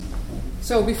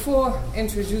So before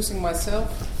introducing myself,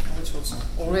 which was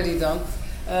already done,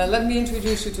 let me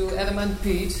introduce you to Adam and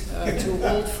Pete, two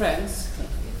old friends,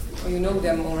 you know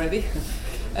them already,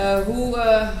 who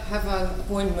have an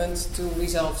appointment to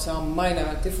resolve some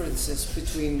minor differences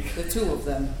between the two of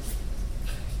them.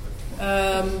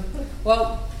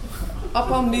 Well,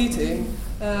 upon meeting,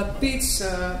 Pete's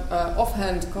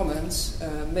offhand comments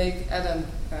make Adam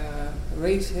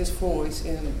raise his voice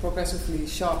in progressively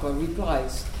sharper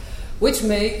replies, which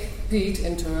make Pete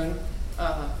in turn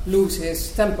lose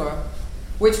his temper,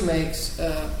 which makes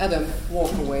Adam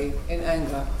walk away in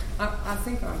anger. I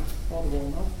think I'm audible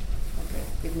now. Okay,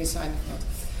 give me a sign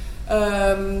if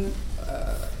not.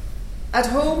 At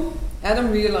home,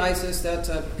 Adam realizes that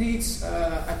Pete's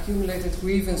accumulated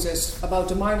grievances about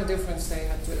the minor difference they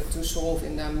had to solve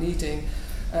in their meeting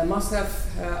must have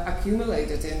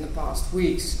accumulated in the past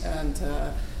weeks, and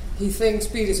he thinks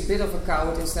Pete is a bit of a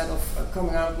coward. Instead of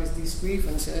coming out with these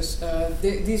grievances,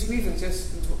 these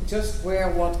grievances just were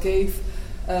what gave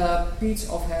Pete's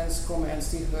offhand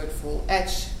comments the hurtful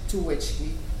edge to which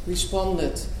he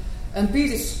responded. And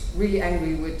Pete is really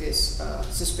angry with this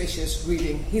suspicious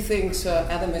reading. He thinks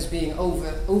Adam is being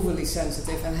overly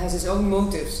sensitive and has his own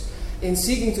motives in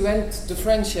seeking to end the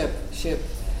friendship.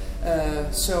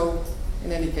 So,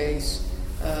 in any case,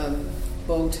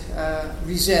 both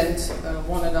resent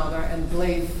one another and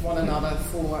blame one another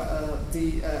for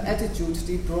the attitude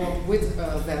they brought with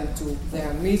them to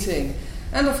their meeting.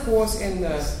 And of course, in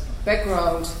the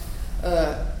background,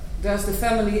 there's the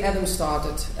family Adam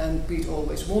started and Pete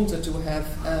always wanted to have,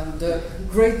 and the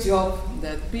great job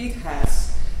that Pete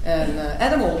has and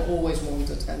Adam always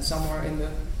wanted, and somewhere in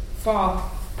the far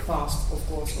past, of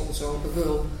course, also a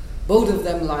girl both of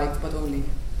them liked, but only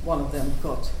one of them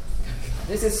got.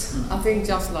 This is, I think,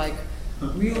 just like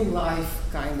real life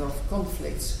kind of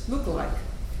conflicts look like.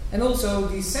 And also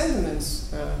these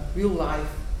sentiments, real life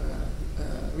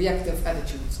reactive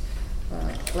attitudes.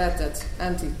 Glad that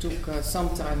Antti took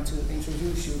some time to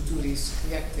introduce you to these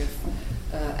reactive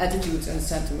attitudes and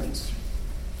sentiments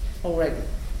already.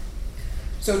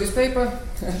 So this paper,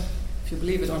 if you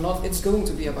believe it or not, it's going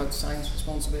to be about science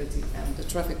responsibility and the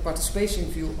traffic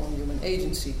participation view on human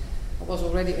agency. I was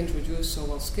already introduced, so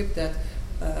I'll skip that,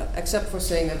 except for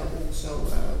saying that I also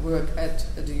work at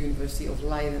the University of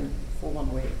Leiden for 1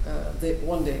 day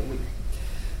a week.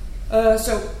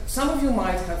 So some of you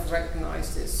might have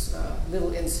recognized this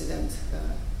little incident.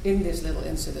 In this little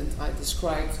incident I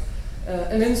described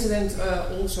an incident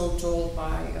also told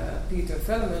by Peter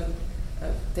Velleman,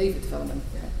 David Velleman,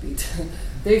 Pete.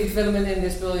 David Velleman in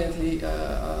this brilliantly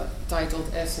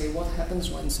titled essay, What Happens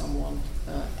When Someone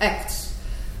Acts.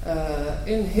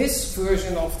 In his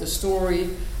version of the story,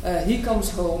 he comes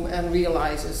home and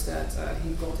realizes that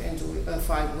he got into a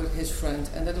fight with his friend,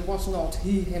 and that it was not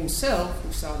he himself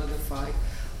who started the fight,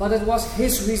 but it was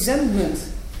his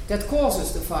resentment that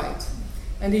causes the fight.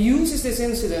 And he uses this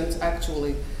incident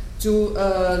actually to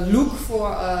look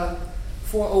for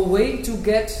a way to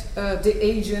get the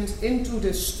agent into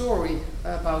the story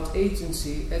about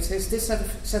agency. It's his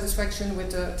dissatisfaction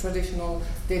with the traditional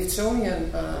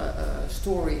Davidsonian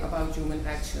story about human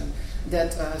action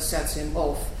that sets him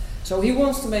off. So he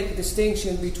wants to make a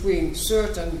distinction between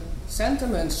certain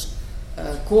sentiments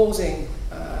causing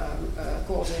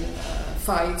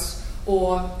fights,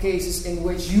 or cases in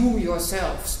which you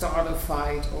yourself start a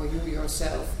fight or you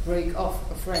yourself break off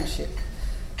a friendship.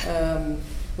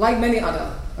 Like many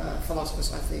other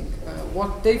philosophers, I think,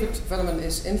 what David Velleman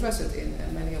is interested in,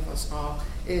 and many of us are,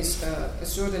 is a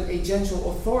certain agential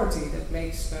authority that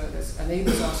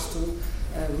enables us to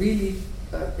really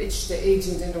pitch the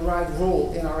agent in the right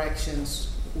role in our actions.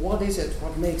 What is it?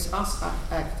 What makes us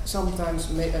act? Sometimes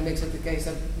makes it the case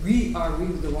that we are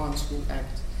really the ones who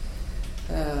act,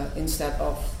 instead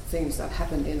of things that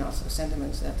happen in us, or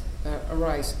sentiments that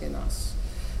arise in us.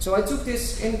 So I took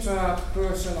this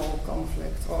intrapersonal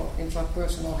conflict or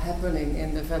intrapersonal happening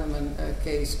in the Velleman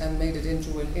case and made it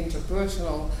into an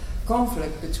interpersonal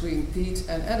conflict between Pete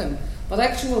and Adam. But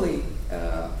actually,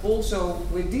 also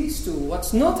with these two,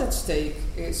 what's not at stake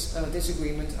is a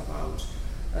disagreement about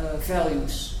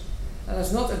values. And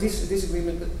there's not a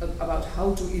disagreement about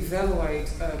how to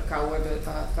evaluate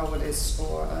cowardice,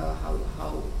 or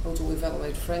how to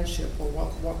evaluate friendship, or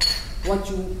what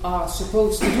you are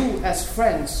supposed to do as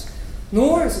friends.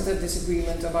 Nor is it a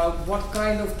disagreement about what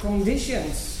kind of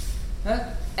conditions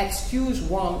excuse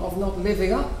one of not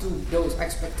living up to those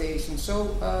expectations.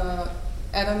 So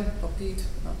Adam or Pete,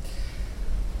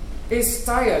 is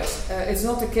tired. It's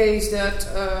not the case that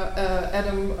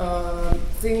Adam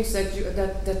thinks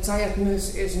that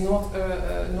tiredness is not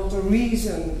a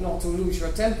reason not to lose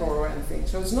your temper or anything.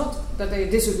 So it's not that they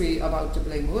disagree about the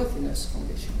blameworthiness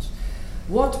conditions.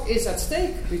 What is at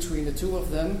stake between the two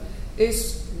of them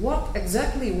is what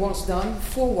exactly was done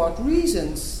for what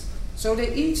reasons. So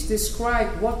they each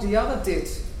describe what the other did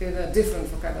in a different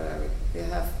vocabulary.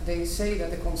 They say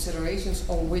that the considerations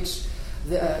on which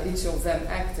each of them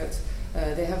acted,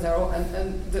 they have their own,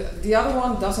 and the other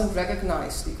one doesn't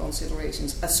recognize the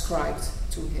considerations ascribed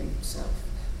to himself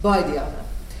by the other.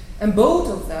 And both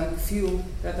of them feel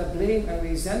that the blame and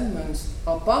resentment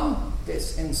upon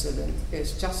this incident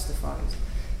is justified,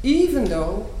 even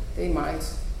though they might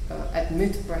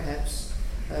admit perhaps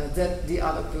that the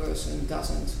other person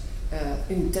doesn't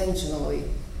intentionally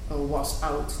was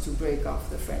out to break off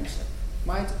the friendship.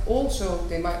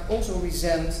 They might also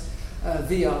resent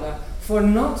the other for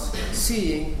not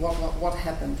seeing what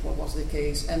happened, what was the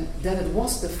case, and that it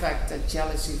was the fact that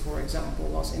jealousy, for example,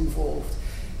 was involved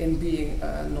in being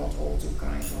not all too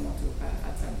kind or not too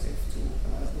attentive to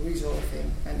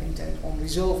resolving and intent on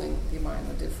resolving the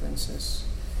minor differences.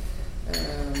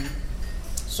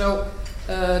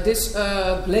 This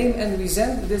blame and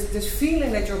resentment, this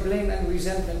feeling that your blame and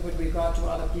resentment with regard to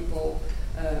other people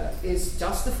is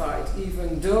justified,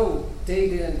 even though they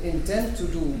didn't intend to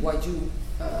do what you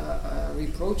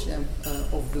reproach them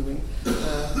of doing,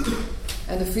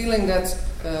 and the feeling that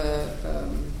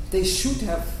they should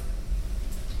have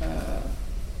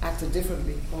acted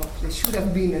differently, or they should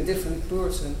have been a different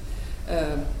person.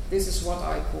 This is what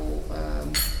I call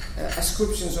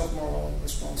ascriptions of moral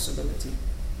responsibility.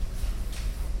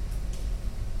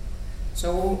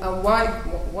 So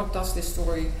what does this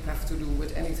story have to do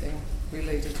with anything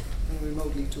related and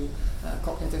remotely to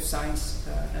cognitive science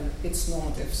and its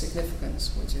normative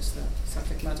significance, which is the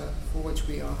subject matter for which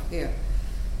we are here?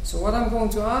 So what I'm going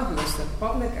to argue is that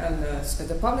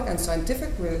the public and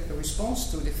scientific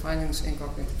response to the findings in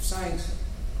cognitive science,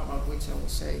 about which I will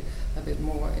say a bit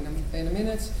more in a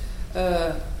minute,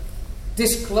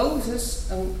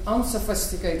 discloses an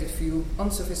unsophisticated view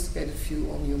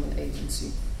on human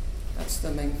agency. That's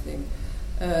the main thing.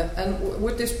 And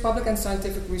with this public and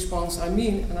scientific response, I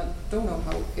mean, and I don't know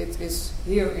how it is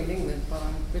here in England, but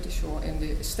I'm pretty sure in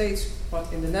the States,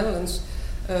 but in the Netherlands,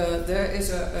 there is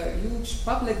a huge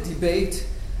public debate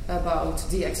about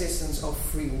the existence of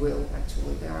free will,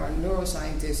 actually. There are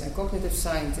neuroscientists and cognitive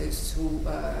scientists who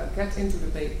get into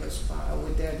the papers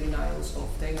with their denials of,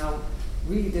 they now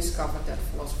really discovered that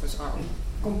philosophers are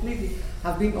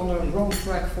have been on the wrong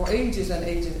track for ages and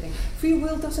ages. Free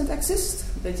will doesn't exist.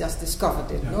 They just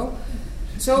discovered it, no?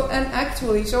 So, and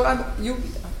actually,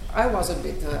 I was a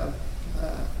bit,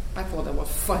 I thought that was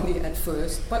funny at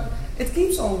first, but it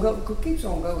keeps on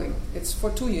going. It's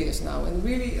for 2 years now, and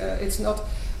really, it's not.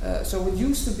 So it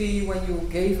used to be when you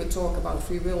gave a talk about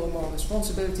free will and moral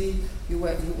responsibility, you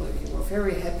were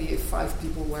very happy if 5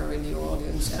 people were in the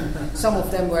audience, and some of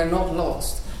them were not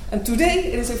lost. And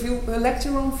today, it is if you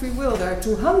lecture on free will, there are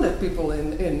 200 people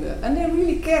in and they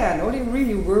really care, no? They're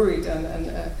really worried,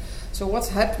 and so what's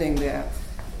happening there?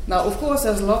 Now, of course,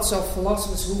 there's lots of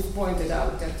philosophers who've pointed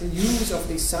out that the use of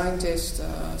these scientists,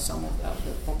 some of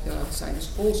the popular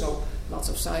scientists, also lots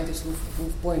of scientists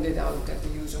who've pointed out that the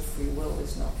use of free will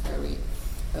is not very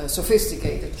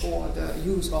sophisticated, or the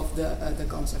use of the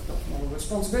concept of moral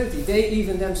responsibility. They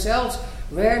even themselves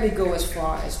rarely go as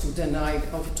far as to deny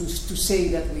or to say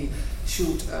that we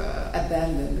should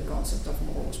abandon the concept of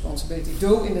moral responsibility.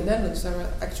 Though in the Netherlands there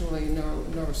are actually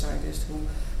neuroscientists who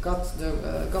got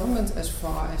the government as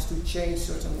far as to change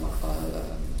certain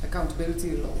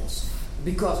accountability laws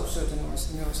because of certain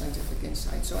neuroscientific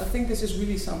insights. So I think this is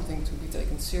really something to be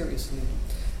taken seriously.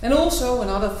 And also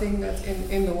another thing that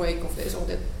in the wake of this, or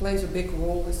that plays a big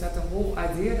role, is that the whole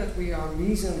idea that we are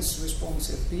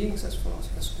reasons-responsive beings, as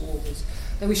philosophers call this,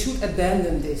 that we should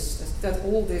abandon this, that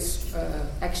all this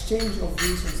exchange of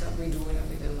reasons that we do in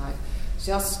everyday life,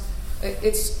 just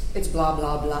it's blah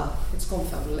blah blah, it's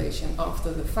confabulation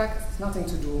after the fact, it's nothing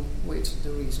to do with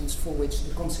the reasons for which,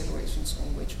 the considerations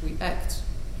on which we act.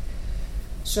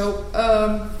 So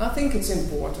I think it's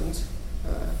important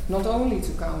not only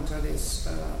to counter this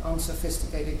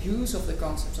unsophisticated use of the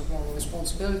concepts of moral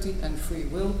responsibility and free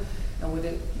will, and with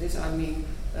this I mean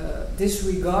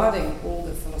disregarding all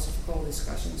the philosophical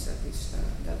discussions that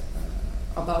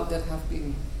have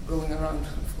been going around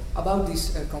about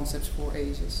these concepts for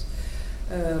ages,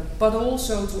 but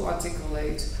also to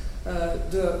articulate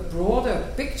the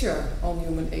broader picture on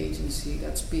human agency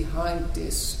that's behind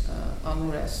this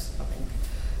unrest, I think.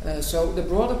 So the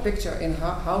broader picture in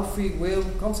how free will,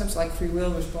 concepts like free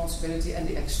will, responsibility, and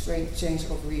the exchange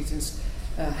of reasons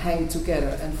hang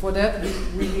together. And for that,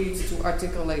 we need to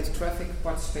articulate traffic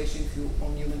participation view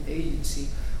on human agency,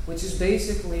 which is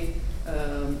basically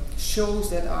shows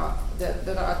that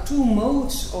there are two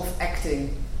modes of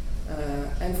acting,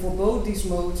 and for both these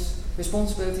modes,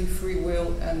 responsibility, free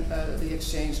will, and the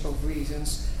exchange of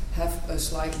reasons have a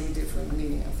slightly different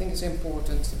meaning. I think it's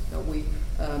important that we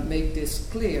make this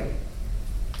clear.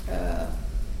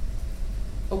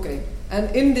 Okay,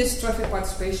 and in this traffic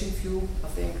participation view,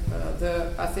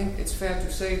 I think it's fair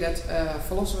to say that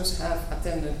philosophers have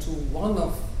attended to one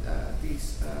of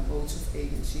these modes of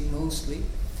agency mostly,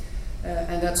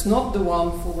 and that's not the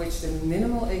one for which the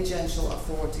minimal agential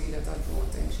authority that I draw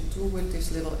attention to with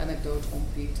this little anecdote on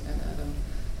Pete and Adam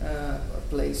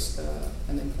plays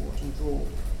an important role.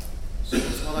 So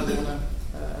that's what I want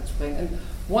to explain. And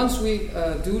once we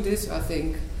do this, I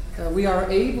think we are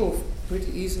able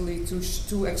pretty easily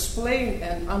to explain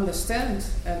and understand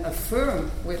and affirm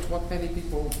with what many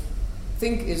people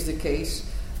think is the case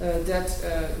that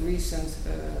recent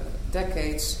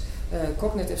decades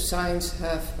cognitive science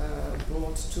have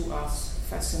brought to us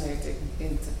fascinating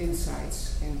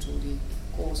insights into the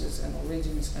causes and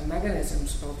origins and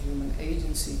mechanisms of human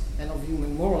agency and of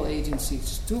human moral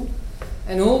agencies too,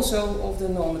 and also of the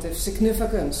normative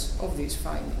significance of these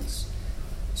findings.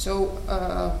 So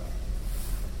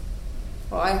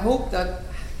I hope that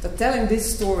telling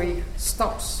this story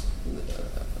stops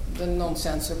the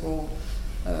nonsensical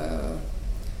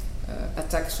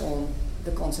attacks on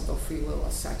the concept of free will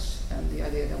as such, and the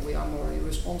idea that we are morally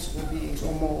responsible beings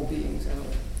or moral beings at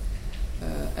all.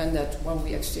 And that when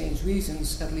we exchange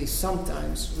reasons, at least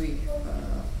sometimes we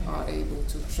are able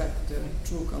to track the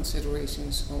true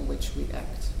considerations on which we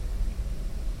act.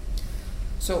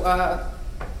 So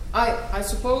I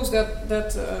suppose that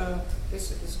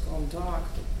this is gone dark.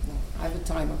 No, I have a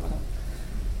timer, but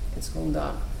it's gone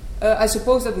dark. I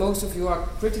suppose that most of you are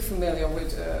pretty familiar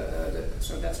with,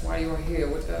 so that's why you're here,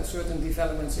 with certain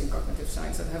developments in cognitive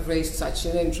science that have raised such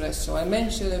an interest. So I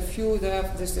mentioned a few.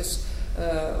 There's this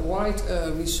wide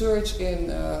research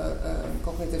in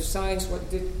cognitive science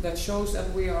that shows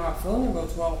that we are vulnerable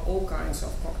to all kinds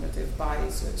of cognitive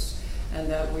biases, and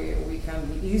that we can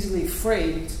be easily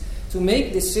framed to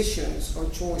make decisions or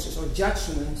choices or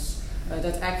judgments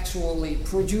that actually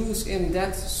produce in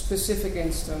that specific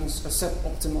instance a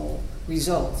suboptimal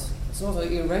result. It's not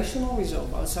an irrational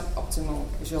result, but a suboptimal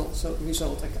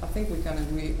result. I think we can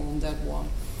agree on that one.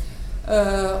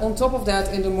 On top of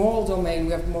that, in the moral domain,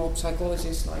 we have moral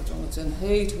psychologists like Jonathan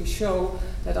Haidt who show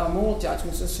that our moral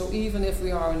judgments, so even if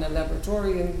we are in a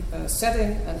laboratorium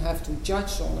setting and have to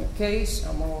judge on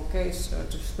a moral case,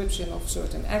 description of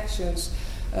certain actions,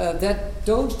 that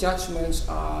those judgments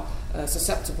are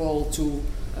susceptible to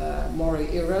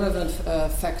morally irrelevant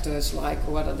factors like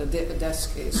whether the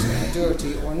desk is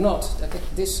dirty or not. That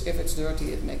if it's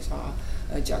dirty, it makes our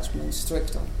judgment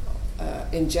stricter.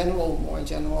 In general,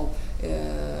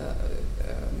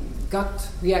 gut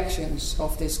reactions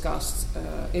of disgust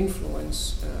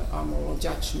influence our moral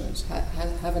judgments,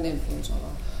 have an influence on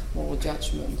our moral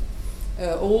judgment.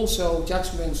 Also,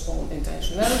 judgments on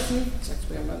intentionality, it's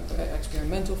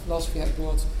experimental philosophy I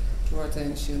brought to our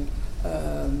attention,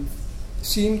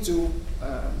 seem to,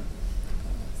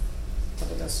 what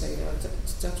did I say?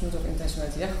 Judgment of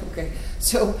intentionality, yeah, okay.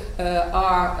 So,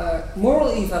 our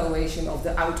moral evaluation of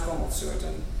the outcome of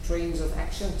certain trains of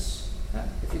actions.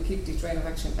 If you keep the train of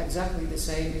action exactly the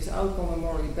same, is the outcome a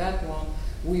morally bad one,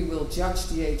 we will judge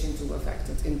the agent to have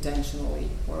acted intentionally,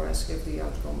 whereas if the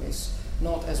outcome is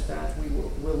not as bad, we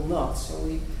will not. So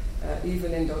we,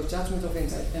 even in those judgments of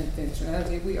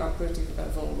intentionality, we are pretty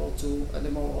vulnerable to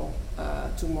the moral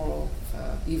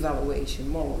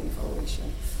evaluation.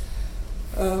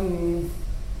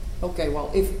 Okay, well,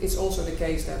 if it's also the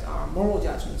case that our moral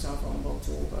judgments are vulnerable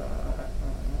to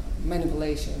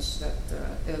manipulations that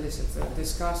elicit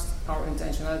disgust, our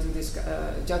intentionality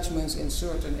judgments in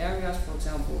certain areas, for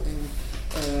example,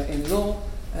 in law,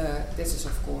 this is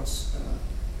of course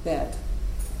bad.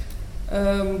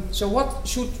 So what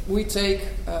should we take,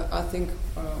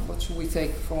 what should we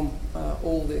take from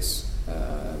all this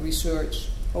research?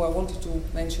 I wanted to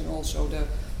mention also the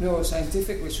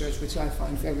neuroscientific research, which I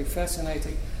find very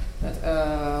fascinating,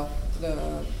 that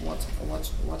what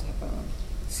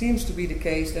seems to be the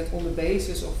case, that on the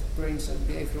basis of brain and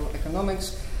behavioral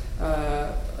economics,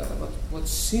 what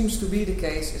seems to be the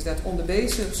case is that on the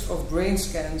basis of brain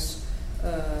scans,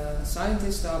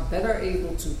 scientists are better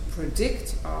able to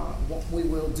predict what we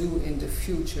will do in the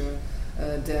future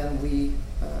than we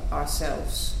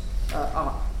ourselves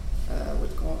are.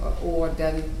 or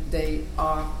then they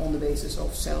are on the basis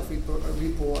of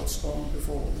self-reports on,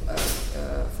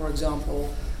 for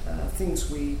example, things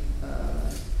we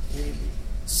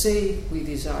say we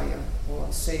desire or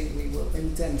say we will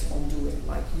intend on doing,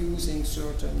 like using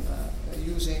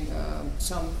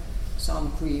some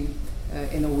sun cream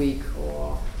in a week,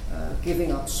 or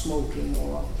giving up smoking,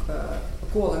 or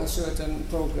calling a certain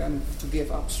program to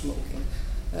give up smoking.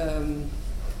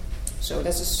 So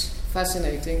this is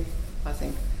fascinating, I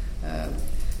think.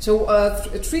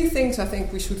 Three things I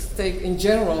think we should take in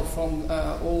general from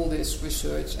all this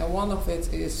research, and one of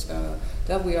it is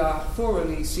that we are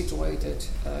thoroughly situated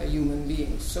human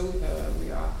beings. So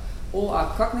all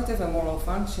our cognitive and moral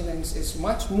functionings is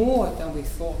much more than we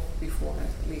thought beforehand,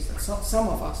 at least some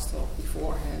of us thought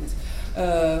beforehand,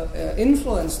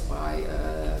 influenced by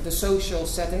the social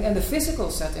setting and the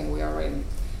physical setting we are in.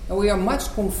 And we are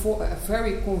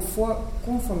very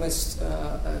conformist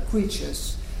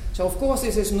creatures. So of course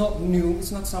this is not new,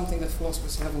 it's not something that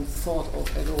philosophers haven't thought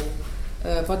of at all.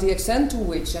 But the extent to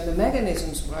which and the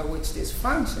mechanisms by which this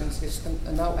functions is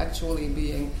now actually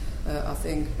being, I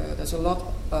think there's a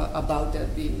lot about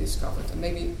that being discovered. And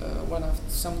maybe when I have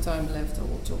some time left I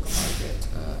will talk about it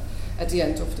at the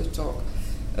end of the talk.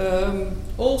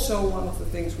 Also one of the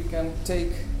things we can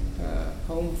take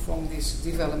home from these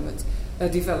developments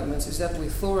is that we're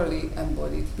thoroughly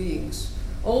embodied beings.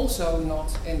 Also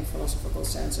not in a philosophical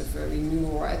sense a very new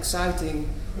or exciting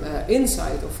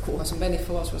insight, of course. Many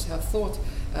philosophers have thought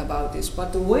about this,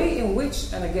 but the way in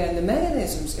which, and again the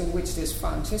mechanisms in which this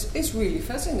functions, is really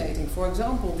fascinating. For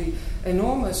example, the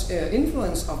enormous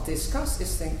influence of disgust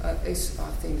is I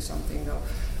think something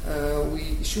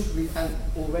we should and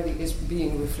already is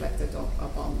being reflected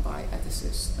upon by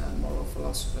ethicists and moral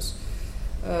philosophers.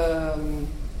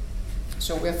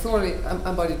 So we are thoroughly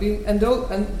embodied being, and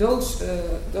those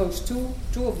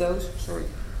two of those.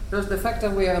 The fact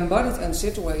that we are embodied and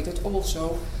situated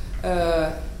also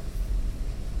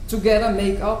together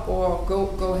make up or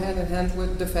go hand in hand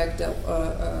with the fact that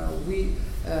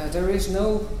there is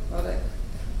no.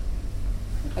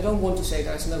 I don't want to say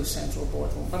there is no central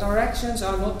boardroom, but our actions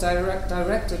are not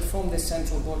directed from this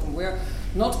central boardroom. We are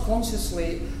not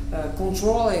consciously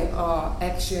controlling our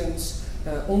actions.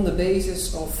 On the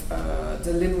basis of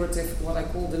what I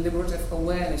call deliberative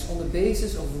awareness, on the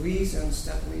basis of reasons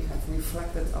that we have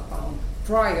reflected upon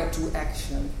prior to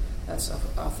action. That's,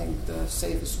 I think, the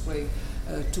safest way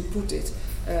to put it.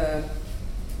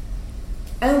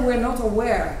 And we're not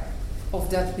aware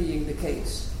of that being the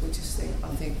case, which is,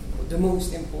 I think, the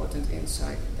most important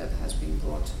insight that has been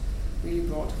really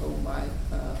brought home by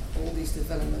all these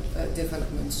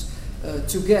developments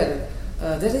together.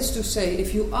 That is to say,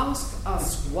 if you ask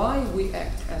us why we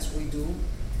act as we do,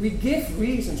 we give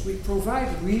reasons, we provide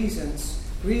reasons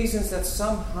that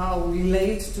somehow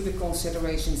relate to the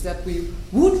considerations that we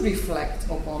would reflect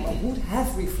upon or would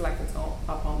have reflected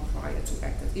upon prior to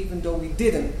acting, even though we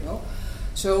didn't. No?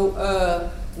 So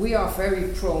we are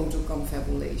very prone to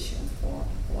confabulation,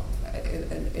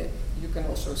 you can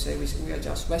also say we are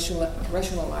just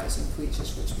rationalizing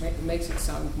creatures, which makes it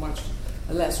sound much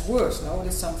less worse. No,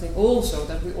 it's something also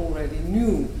that we already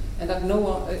knew, and that no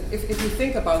one. If you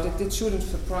think about it, it shouldn't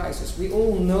surprise us. We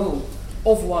all know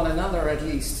of one another, at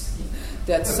least,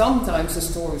 that sometimes the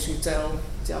stories we tell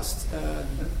just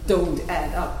don't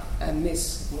add up and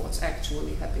miss what's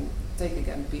actually happening. Take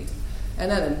again, Peter.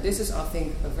 And Adam, this is, I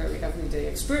think, a very everyday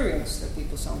experience that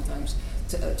people sometimes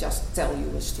just tell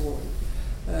you a story.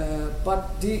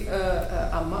 But the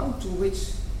amount to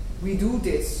which we do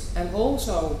this, and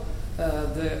also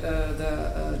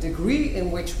the degree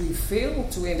in which we fail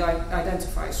to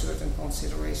identify certain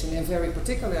consideration in very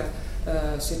particular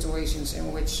situations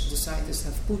in which the scientists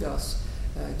have put us,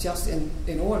 just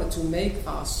in order to make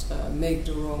us make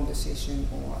the wrong decision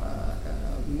or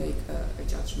make a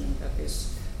judgment that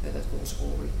goes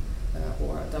awry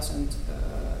or doesn't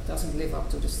live up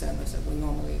to the standards that we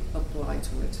normally apply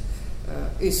to it,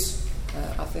 is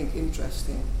I think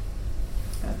interesting,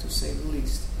 to say the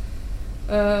least.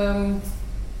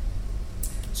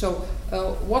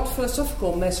 What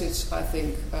philosophical message, I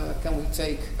think, can we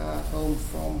take home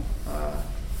from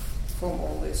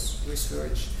all this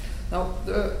research? Now,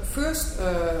 the first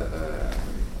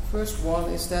one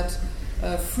is that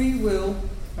free will,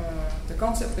 the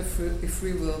concept of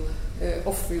free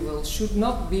will, should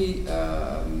not be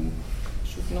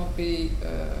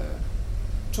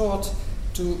taught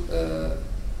to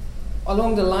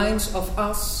along the lines of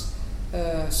us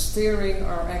steering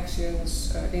our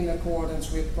actions in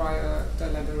accordance with prior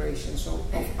deliberation, so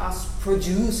of us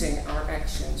producing our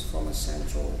actions from a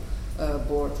central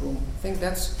boardroom. I think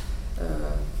that's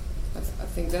I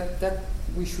think that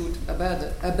we should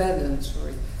abandon.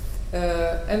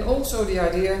 And also the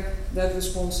idea that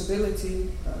responsibility,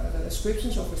 the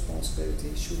descriptions of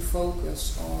responsibility should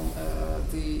focus on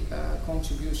the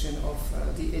contribution of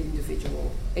the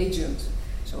individual agent.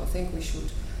 So I think we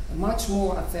should much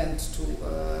more attend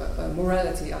to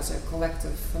morality as a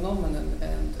collective phenomenon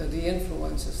and the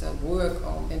influences that work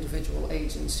on individual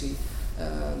agency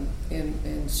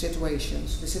in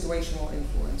situations, the situational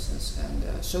influences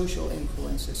and social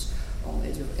influences on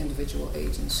individual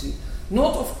agency.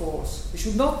 Not, of course, we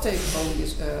should not take home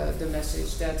the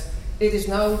message that it is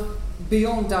now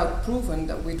beyond doubt proven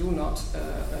that we do not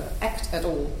act at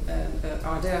all and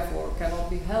are therefore cannot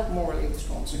be held morally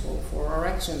responsible for our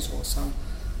actions or some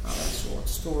other sort of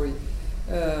story.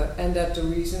 And that the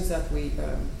reasons that we,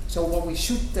 so what we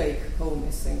should take home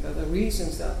is think that the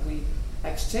reasons that we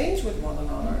exchange with one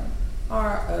another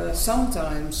are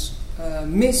sometimes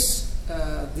miss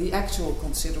the actual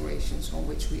considerations on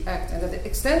which we act, and that the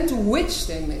extent to which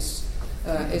they miss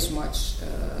is much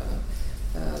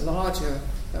larger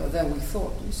than we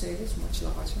thought. Do we say this? Much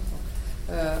larger?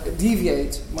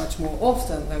 Deviate much more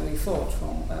often than we thought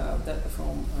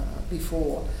from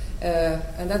before.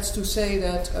 And that's to say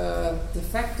that the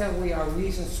fact that we are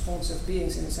reason-responsive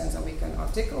beings in the sense that we can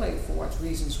articulate for what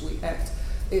reasons we act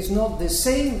is not the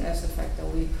same as the fact that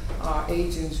we are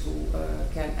agents who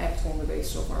can act on the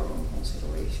basis of our own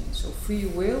considerations. So free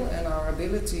will and our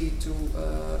ability to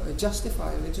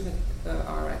justify, legitimate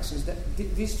our actions,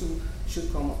 these two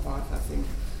should come apart, I think.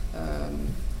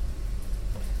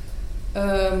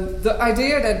 The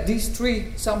idea that these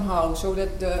three somehow, so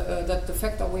that the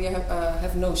fact that we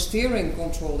have no steering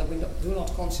control, that we do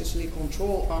not consciously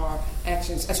control our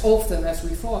actions as often as we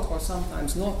thought, or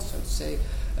sometimes not, so to say,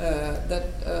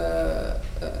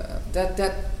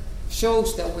 that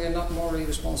shows that we are not morally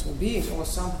responsible beings, or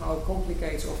somehow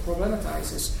complicates or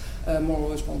problematizes moral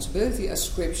responsibility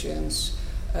ascriptions,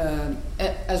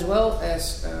 as well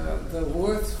as the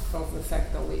worth of the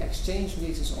fact that we exchange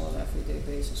reasons on an everyday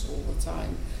basis all the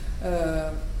time.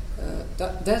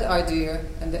 That idea,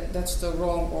 and that's the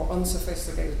wrong or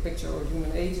unsophisticated picture of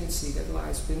human agency that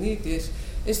lies beneath this,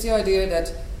 is the idea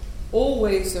that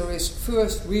always there is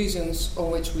first reasons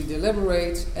on which we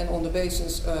deliberate, and on the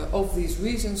basis of these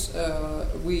reasons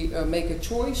we make a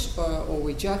choice or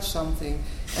we judge something,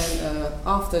 and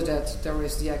after that there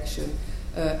is the action.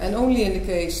 And only in the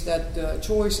case that the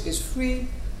choice is free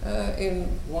in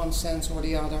one sense or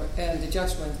the other, and the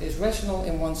judgment is rational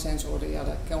in one sense or the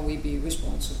other, can we be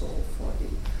responsible for the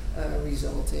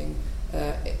resulting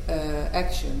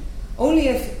action. Only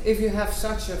if you have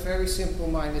such a very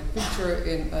simple-minded picture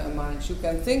in mind, you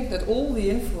can think that all the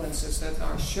influences that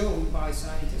are shown by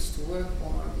scientists to work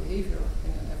on our behavior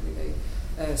in an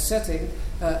everyday setting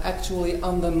actually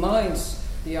undermines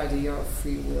the idea of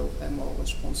free will and moral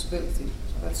responsibility.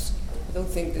 So I don't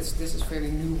think this is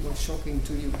very new or shocking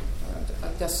to you. I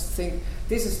just think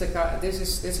this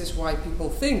is why people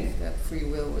think that free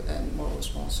will and moral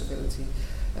responsibility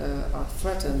are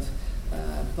threatened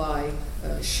by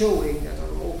showing that there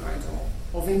are all kinds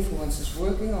of influences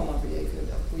working on our behavior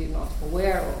that we are not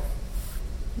aware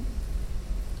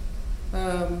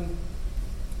of.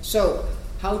 So,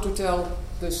 how to tell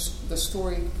the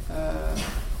story,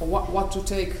 or what to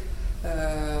take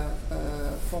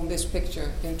from this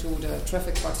picture into the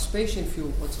traffic participation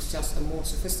view, which is just a more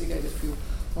sophisticated view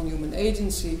on human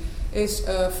agency, is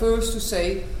first to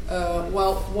say,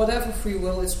 well, whatever free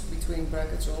will is, between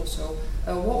brackets also,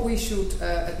 what we should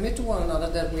admit to one another,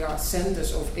 that we are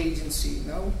centers of agency,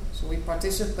 no? So we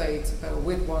participate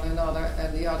with one another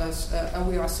and the others, and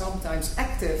we are sometimes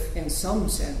active in some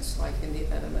sense, like in the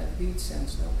Adam and Eve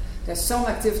sense, no? There's some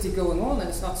activity going on, and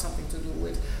it's not something to do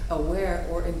with aware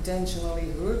or intentionally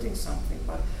hurting something,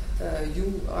 but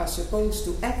you are supposed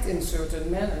to act in certain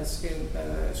manners in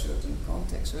a certain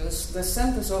context. So the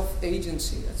centers of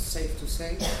agency, that's safe to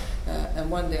say, and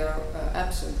when they are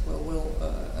absent, will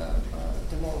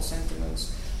the moral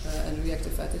sentiments and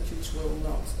reactive attitudes will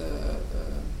not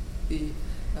be.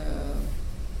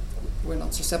 We're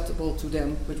not susceptible to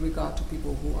them with regard to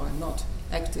people who are not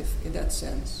active in that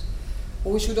sense.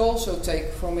 What we should also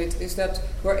take from it is that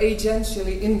we're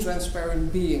agentially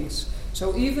intransparent beings.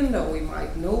 So even though we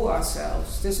might know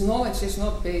ourselves, this knowledge is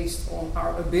not based on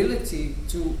our ability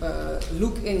to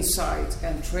look inside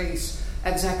and trace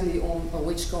exactly on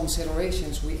which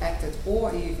considerations we acted,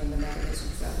 or even the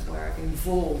mechanisms that were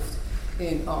involved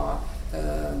in our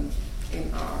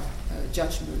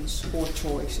judgments or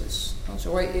choices.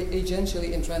 So we're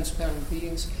agentially intransparent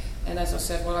beings. And as I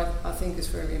said, what I think is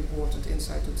very important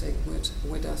insight to take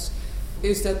with us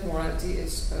is that morality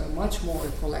is much more a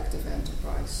collective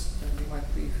enterprise we might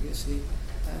previously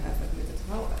have admitted.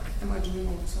 How am I doing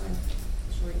on time?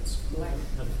 Sorry, it's blank.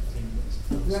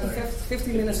 You have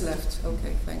 15 minutes left.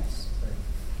 Okay, thanks.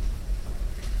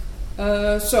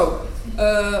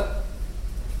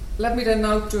 Let me then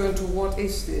now turn to what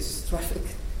is this traffic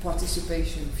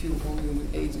participation view on human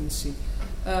agency.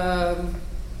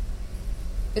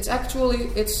 It's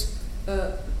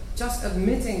just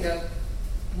admitting that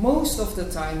most of the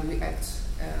time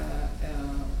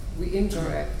we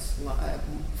interact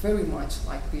very much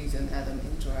like Pete and Adam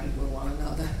interact with one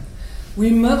another. We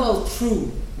muddle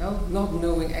through, not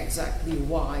knowing exactly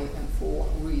why and for what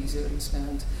reasons,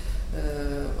 and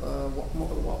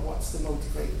what's the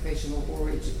motivational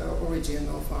origin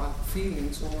of our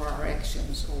feelings or our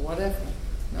actions or whatever.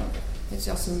 No, it's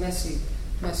just a messy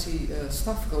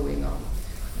stuff going on.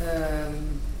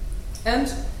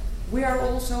 And we are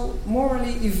also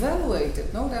morally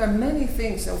evaluated. No, there are many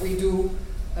things that we do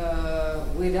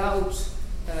without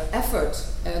effort,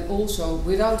 and also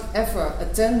without ever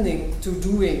attending to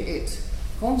doing it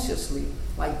consciously,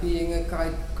 like being a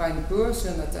kind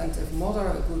person, attentive mother,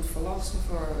 a good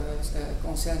philosopher,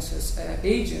 consensus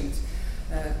agent.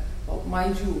 Well,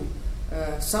 mind you,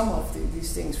 some of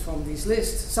these things from this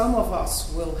list, some of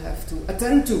us will have to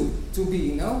attend to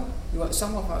be,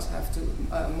 some of us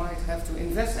might have to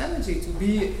invest energy to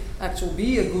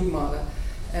be a good mother.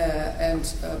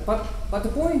 But the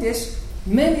point is,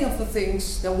 many of the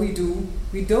things that we do,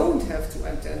 we don't have to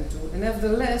attend to, and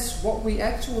nevertheless, what we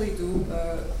actually do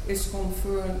is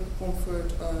confer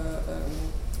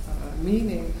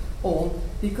meaning on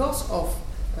because of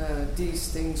these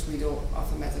things we do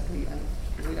automatically and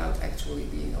without actually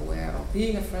being aware of.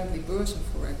 Being a friendly person,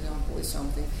 for example, is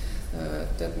something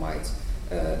that might.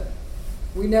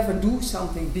 We never do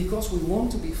something because we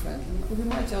want to be friendly.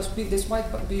 This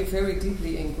might be a very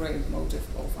deeply ingrained motive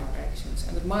of our actions.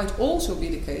 And it might also be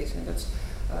the case, and that's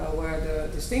where the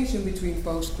distinction between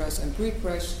post-crash and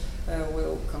pre-crash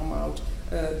will come out,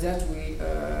 that we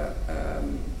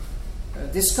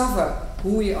discover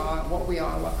who we are,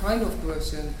 what kind of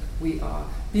person we are,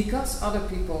 because other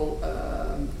people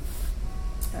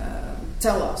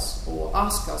tell us or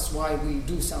ask us why we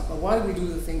do something, why we do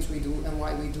the things we do, and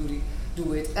why we do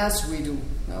it as we do.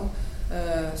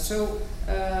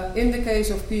 In the case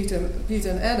of Pete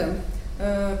and Adam,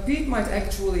 Pete might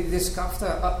actually discover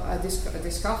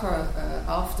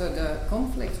after the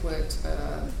conflict with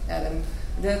Adam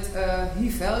that he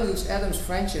values Adam's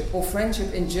friendship, or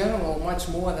friendship in general, much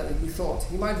more than he thought.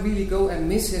 He might really go and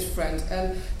miss his friend,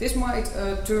 and this might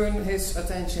turn his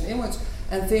attention inwards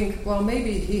and think, well,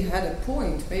 maybe he had a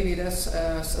point, maybe there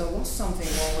was something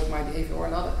wrong with my behavior or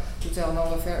another. To tell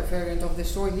another variant of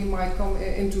this story, he might come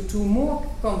into two more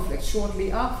conflicts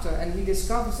shortly after, and he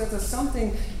discovers that there's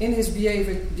something in his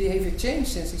behavior changed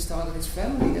since he started his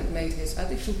family that made his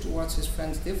attitude towards his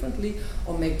friends differently,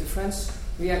 or make the friends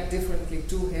react differently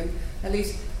to him, at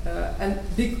least.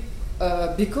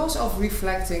 Because of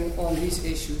reflecting on these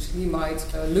issues, he might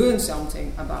learn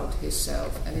something about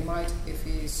himself, and he might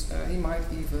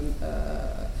even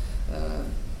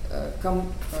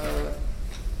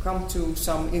come to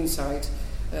some insights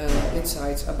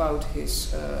about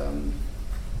his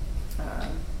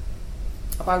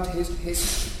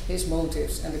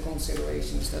motives and the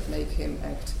considerations that make him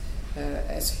act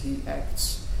as he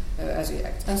acts.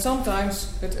 And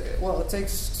sometimes it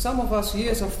takes some of us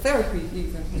years of therapy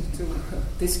even to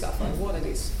discover what it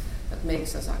is that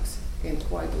makes us act in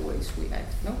quite the ways we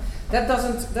act. No,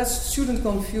 that shouldn't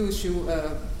confuse you.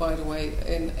 By the way,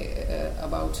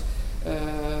 about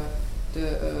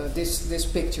this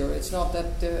picture. It's not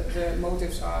that the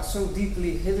motives are so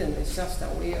deeply hidden. It's just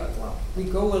that we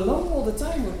go along all the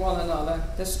time with one another.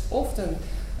 There's often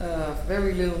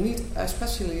very little need,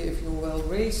 especially if you're well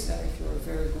raised and if you're a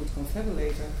very good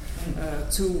confabulator,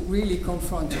 to really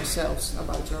confront yourselves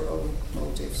about your own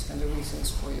motives and the reasons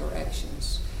for your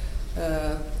actions.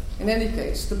 In any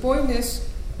case, the point is,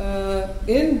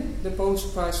 in the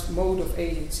post-crash mode of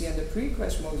agency and the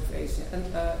pre-crash mode of agency,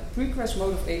 and pre-crash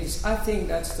mode of agency, I think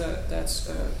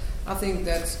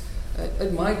that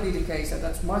it might be the case that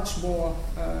that's much more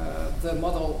the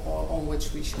model on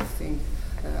which we should think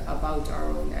about our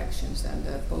own actions than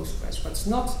the post-crash. But it's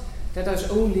not that there's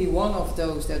only one of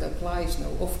those that applies.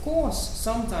 No, of course,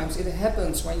 sometimes it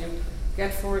happens when you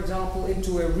get, for example,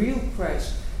 into a real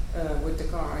crash with the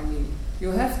car. I mean, you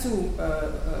have to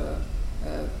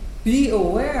be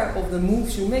aware of the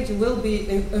moves you make. You will be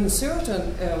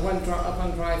uncertain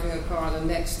upon driving a car the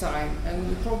next time,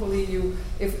 and probably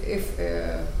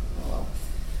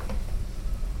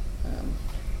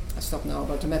stop now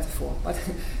about the metaphor, but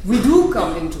we do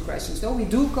come into questions, we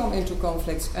do come into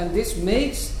conflicts, and this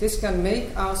can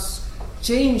make us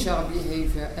change our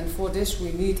behavior, and for this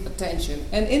we need attention.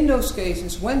 And in those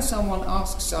cases, when someone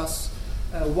asks us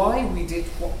why we did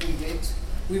what we did,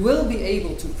 we will be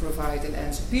able to provide an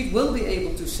answer. Pete will be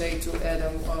able to say to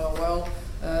Adam,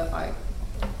 I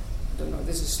don't know,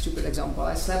 this is a stupid example.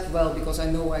 I slept well because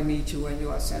I know I meet you and you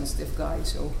are a sensitive guy,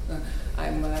 so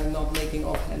I'm not making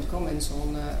offhand comments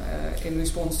on in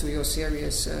response to your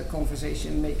serious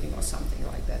conversation making or something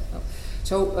like that. No.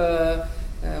 So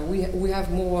we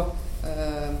have more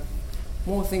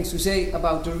things to say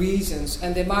about the reasons,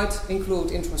 and they might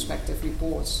include introspective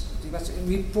reports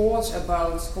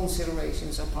about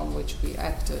considerations upon which we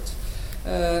acted.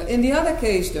 In the other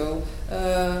case, though,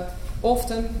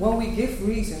 often when we give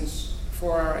reasons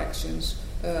for our actions,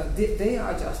 they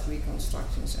are just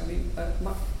reconstructions, and we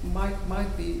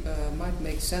might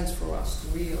make sense for us to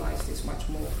realize this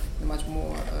in much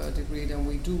more degree than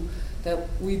we do. That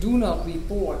we do not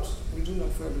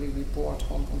verbally report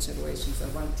on considerations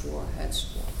that went through our heads,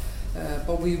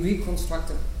 but we reconstruct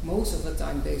it most of the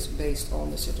time based on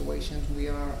the situations we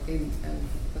are in and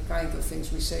the kind of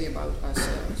things we say about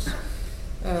ourselves.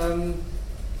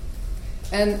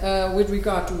 And with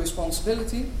regard to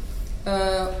responsibility,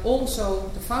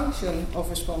 also the function of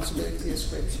responsibility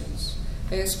descriptions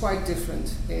is quite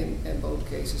different in both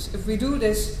cases. If we do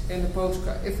this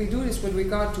with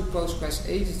regard to post-quest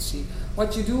agency,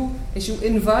 what you do is you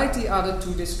invite the other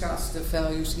to discuss the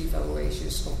values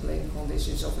evaluations of blame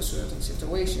conditions of a certain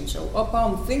situation. So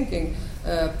upon thinking,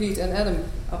 Pete and Adam,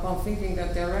 upon thinking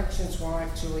that their actions were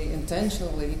actually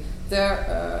intentionally,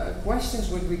 their questions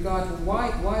with regard to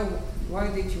why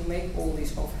did you make all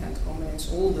these offhand comments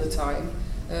all the time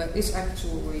is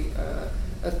actually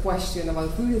a question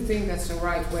about, do you think that's the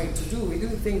right way to do? Do you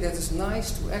think that it's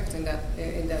nice to act in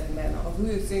that manner? Or do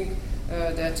you think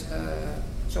that,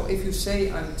 so if you say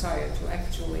I'm tired, to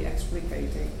actually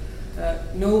explicating,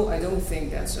 no, I don't think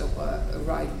that's a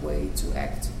right way to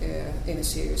act in a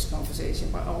serious conversation,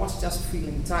 but I was just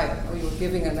feeling tired. Or you're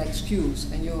giving an excuse,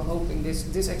 and you're hoping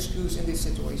this excuse in these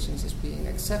situations is being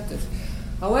accepted.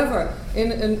 However,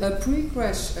 in a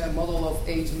pre-crash model of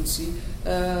agency,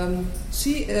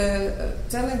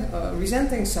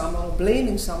 resenting someone or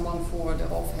blaming someone for the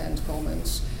offhand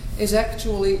comments is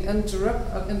actually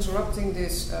interrupting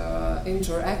these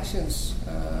interactions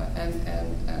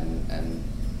and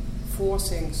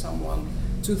forcing someone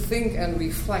to think and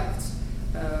reflect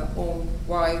on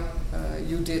why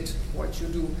you did what you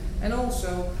do, and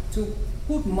also to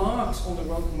put marks on the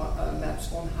road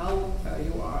maps on how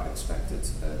you are expected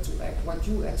to act, what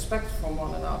you expect from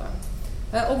one another.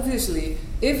 Obviously,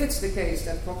 if it's the case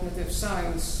that cognitive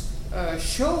science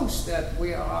shows that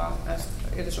we are, as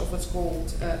it is often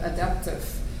called,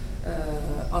 adaptive,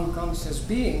 unconscious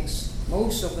beings,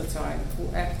 most of the time, who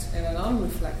act in an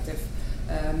unreflective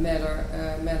manner,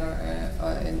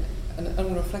 in an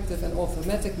unreflective and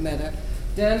automatic manner,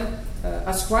 then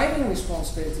ascribing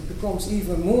responsibility becomes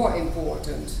even more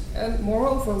important. And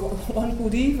moreover, one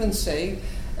could even say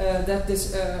that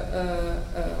this,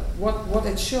 what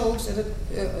it shows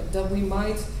that we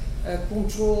might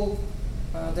control.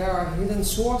 There are hidden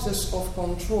sources of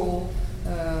control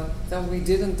that we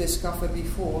didn't discover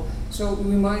before. So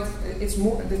we might. It's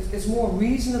more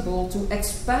reasonable to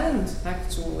expand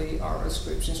actually our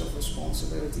ascriptions of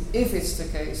responsibility if it's the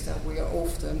case that we are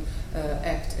often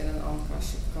act in an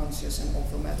unconscious and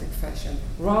automatic fashion,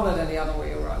 rather than the other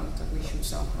way around, that we should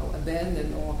somehow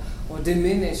abandon or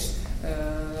diminish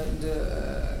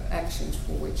the actions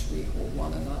for which we hold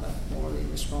one another morally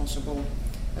responsible,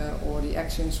 or the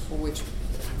actions for which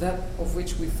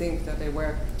we think that they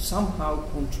were somehow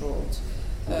controlled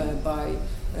by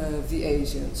the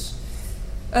agents.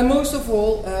 And most of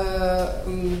all,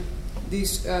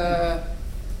 these to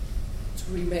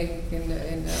remain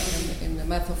in the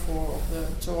metaphor of the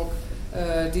talk,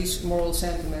 these moral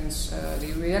sentiments,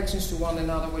 the reactions to one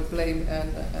another with blame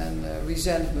and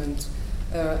resentment,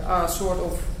 are sort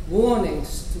of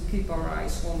warnings to keep our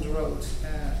eyes on the road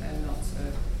and not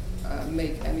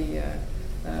make any,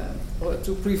 or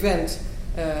to prevent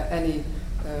any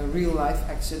real life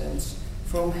accidents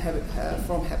from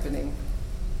happening.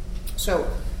 So,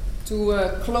 to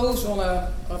close on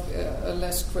a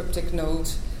less cryptic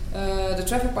note, the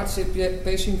traffic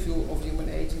participation view of human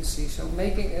agency, so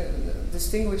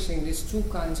distinguishing these two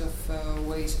kinds of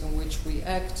ways in which we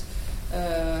act,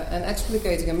 and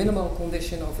explicating a minimal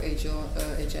condition of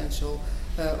agential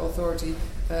authority,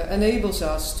 enables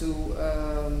us to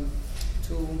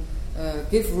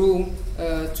give room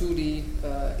to the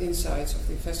insights, of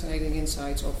the fascinating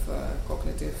insights of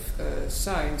cognitive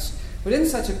science. Within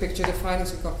such a picture, the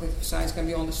findings of cognitive science can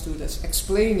be understood as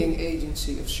explaining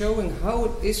agency, of showing how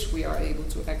it is we are able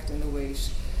to act in the ways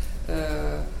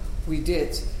we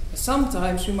did.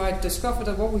 Sometimes we might discover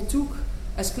that what we took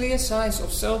as clear signs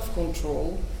of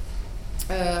self-control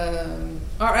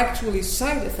are actually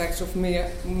side effects of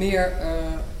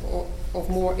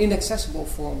more inaccessible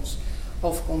forms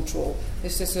of control.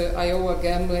 This is an Iowa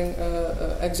gambling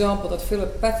example that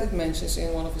Philip Pettit mentions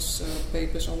in one of his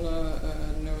papers on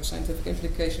neuroscientific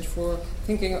implications for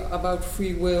thinking about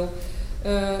free will.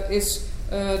 Is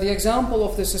the example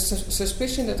of the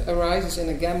suspicion that arises in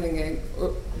a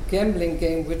gambling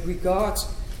game with regard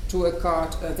to a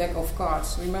deck of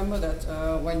cards. Remember that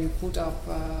when you put up,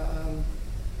 I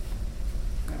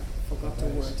forgot the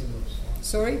word.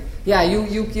 Sorry? Yeah,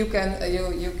 you can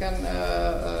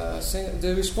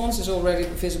the response is already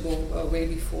visible way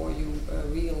before you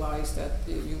realize that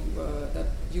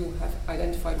you have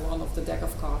identified one of the deck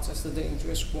of cards as the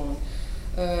dangerous one.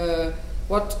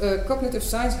 What cognitive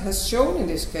science has shown in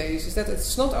this case is that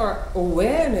it's not our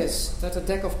awareness that a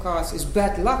deck of cards is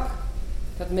bad luck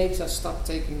that makes us stop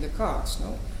taking the cards.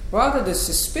 No, rather the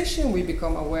suspicion we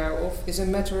become aware of is a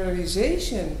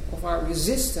materialization of our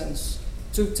resistance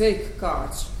to take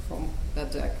cards from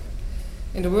that deck.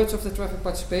 In the words of the traffic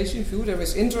participation view, there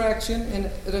is interaction,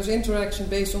 and there's interaction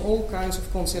based on all kinds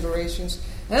of considerations,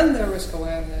 and there is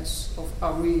awareness of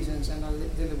our reasons and our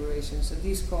deliberations, and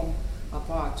these come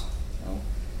apart. You know?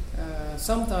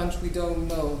 Sometimes we don't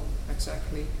know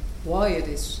exactly why it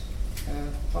is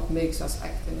what makes us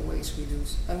act in the ways we do.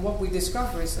 And what we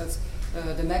discover is that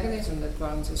the mechanism that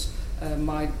grounds us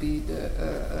might be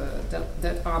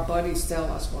that our bodies tell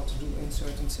us what to do in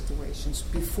certain situations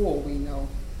before we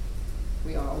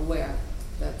are aware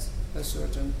that a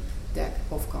certain deck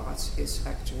of cards is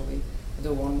actually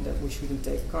the one that we shouldn't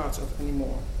take cards of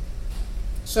anymore.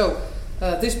 So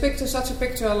such a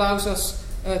picture allows us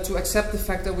to accept the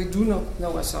fact that we do not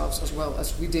know ourselves as well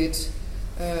as we did,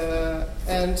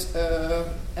 and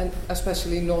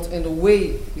especially not in the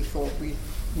way we thought we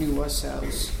knew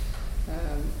ourselves.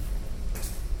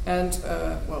 I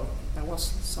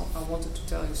wanted to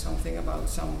tell you something about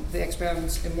the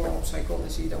experiments in moral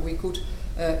psychology that we could,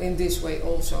 in this way,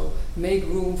 also make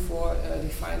room for the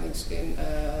findings in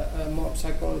moral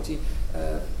psychology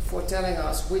for telling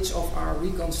us which of our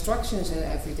reconstructions in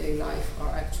everyday life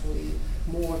are actually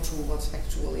more true what's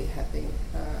actually happening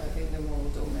in the moral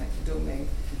domain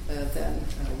than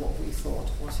what we thought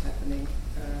was happening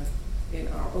in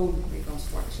our own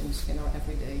reconstructions in our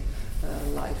everyday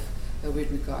life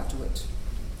with regard to it.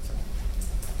 So,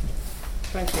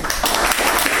 thank you.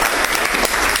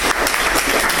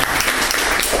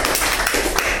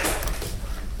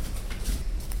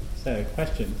 So,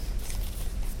 questions?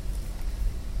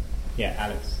 Yeah,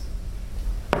 Alex.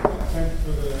 Thank you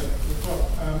for the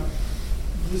talk.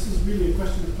 This is really a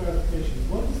question of clarification.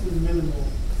 What is the minimal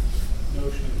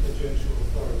notion of agential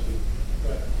authority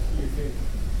that you think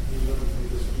we learn from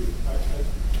this view?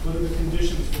 What are the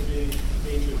conditions for being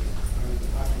agent and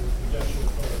having agential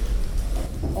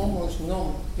authority? Almost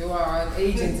none. You are an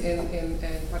agent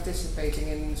in participating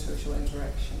in social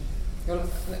interaction. You're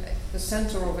the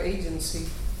center of agency.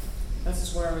 That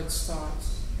is where it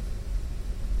starts.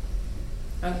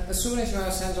 And as soon as you are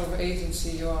a center of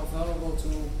agency, you are vulnerable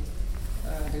to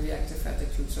the reactive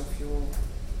attitudes of your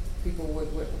people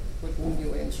with whom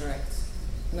you interact.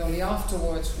 And only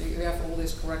afterwards we have all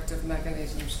these corrective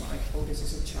mechanisms like, oh, this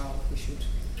is a child, we should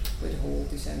withhold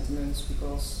these sentiments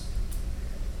because...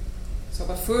 So,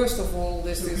 but first of all, can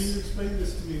you explain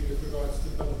this to me with regards to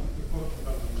development, the quote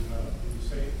development when you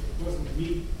say it wasn't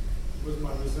me, it was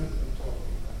my resentment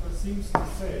talking. That seems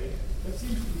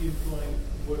to be implying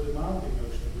a more demanding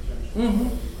notion of agential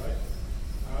authority, right?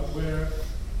 Where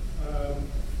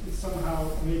it's somehow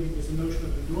maybe there's a notion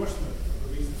of endorsement of the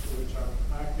reasons for which I'm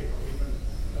acting, or even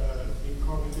being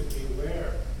cognitively aware.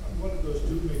 One of those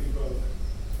two, maybe both.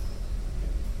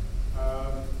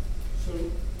 So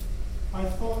I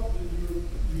thought that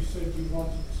you said you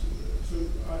wanted to, so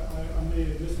I may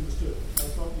have misunderstood. I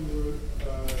thought you were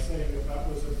saying that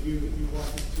was a view that you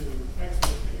wanted to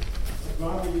explicate. But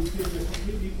rather you take a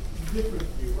completely different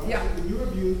view, right? Yeah. In your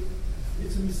view,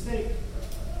 it's a mistake.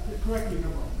 Correct me if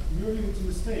I'm wrong. In your view, it's a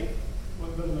mistake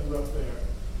what Velleman wrote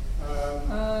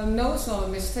there. No, it's not a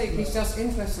mistake. He's just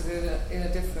interested in a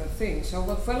different thing. So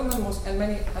what Velleman was, and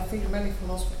many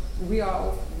philosophers,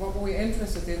 what we're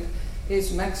interested in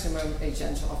is maximum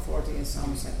agential authority in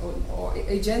some sense, or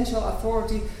agential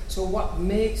authority. So what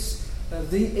makes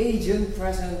the agent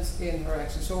present in her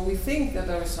action. So we think that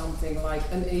there is something like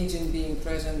an agent being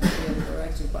present in her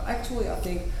action, but actually I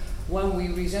think when we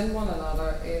resent one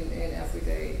another in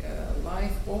everyday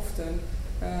life, often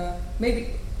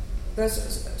maybe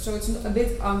so it's a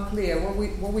bit unclear.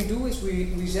 What we do is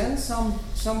we resent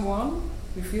someone,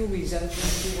 we feel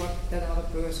resentment toward that other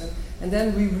person, and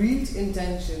then we read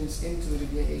intentions into the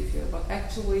behavior. But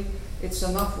actually, it's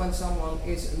enough when someone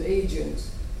is an agent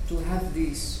to have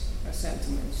these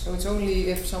sentiments. So it's only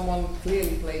if someone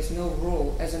clearly plays no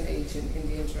role as an agent in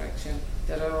the interaction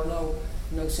that there are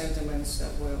no sentiments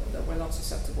that we're not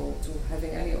susceptible to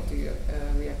having any of the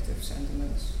reactive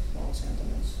sentiments, moral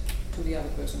sentiments to the other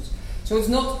persons. So it's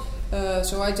not.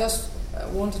 So I just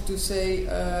wanted to say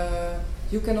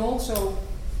you can also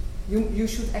you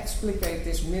should explicate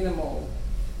this minimal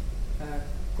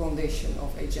condition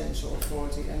of agential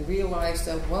authority and realize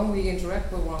that when we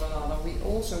interact with one another, we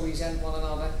also resent one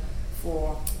another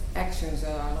for actions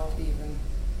that are not even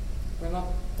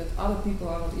that other people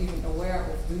are not even aware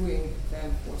of doing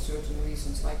them for certain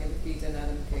reasons, like in the Pete and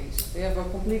Adam case. They have a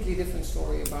completely different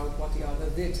story about what the other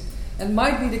did. And it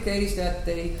might be the case that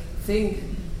they think,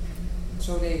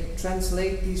 so they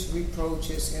translate these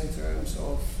reproaches in terms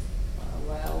of,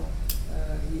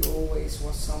 he always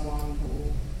was someone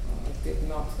who did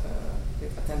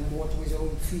attend more to his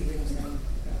own feelings than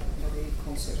what he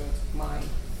considered mine.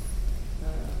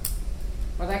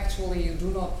 But actually, you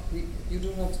do not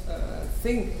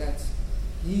think that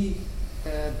he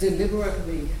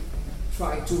deliberately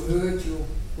tried to hurt you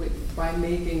by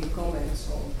making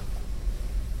comments on.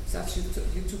 That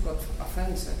you took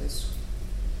offense at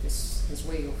his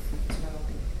way of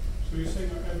developing. So you're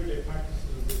saying our everyday practices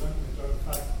of resentment are in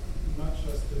fact much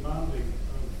less demanding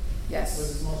of yes. what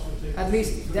is most ridiculous. At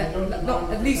least so that.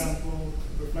 For At least. example,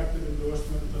 reflective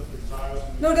endorsement of desires.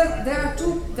 No,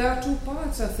 there are two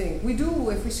parts. I think we do.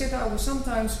 If we sit down,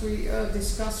 sometimes we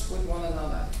discuss with one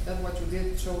another. That's what you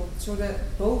did. So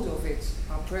that both of it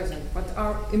are present. But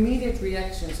our immediate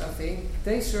reactions, I think,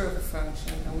 they serve a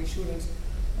function, and we shouldn't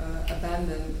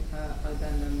abandon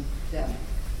them.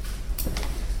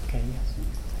 Okay. Yes.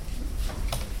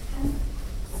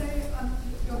 So you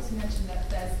obviously mentioned that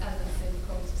there's evidence in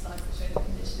cognitive science that show that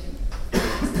conditioning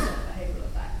produces behavioural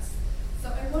effects. So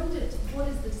I wondered, what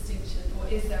is the distinction, or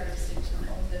is there a distinction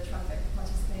on the traffic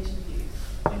participation view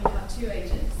when you have two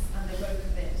agents and they both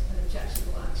commit an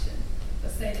objectionable action?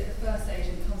 But say that the first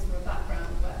agent comes from a background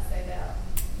where, say, they are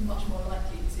much more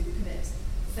likely to commit,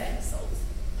 say, an assault.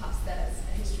 Perhaps there's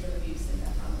a history of abuse in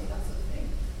their family, that sort of thing.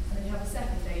 And then you have a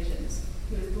second agent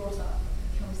who is brought up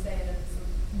from, say, in a sort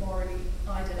of morally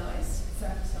idealised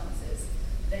circumstances.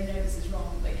 They know this is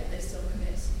wrong, but yet they still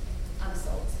commit an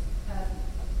assault.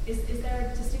 Is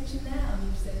there a distinction there? I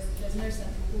mean, there's no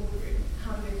central boardroom.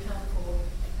 How do we account for?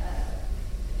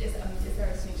 Is there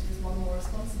a distinction? Is one more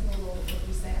responsible, or do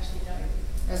we say actually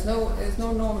no? There's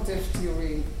no normative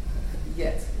theory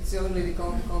yet. It's only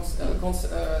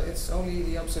it's only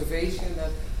the observation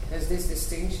that there's this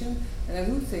distinction, and I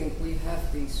do think we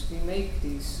make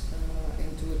these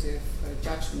intuitive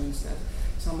judgments that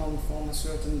someone from a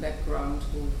certain background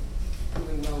who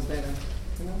wouldn't know better,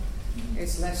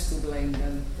 it's less to blame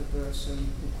than the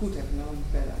person who could have known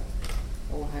better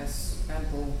or has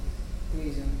ample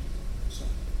reason. So,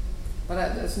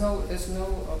 but there's no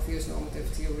obvious normative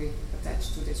theory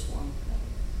attached to this one.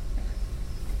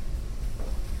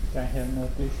 Can I hear more,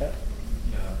 please?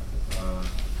 Yeah.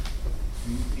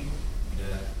 Do you think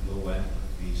that low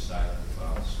empathy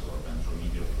psychopaths or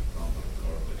ventromedial frontal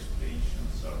cortex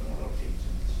patients are moral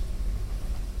agents?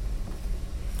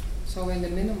 So in the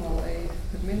minimal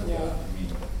Yeah,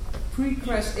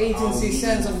 pre-crash agency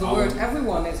sense of the word,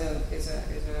 everyone is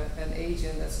an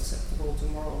agent that's susceptible to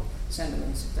moral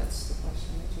sentiments. If that's the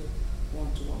question that you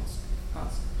want to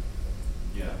ask.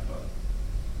 Yeah, but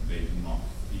they do not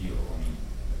feel. I mean,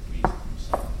 at least in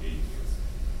some cases,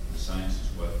 the science is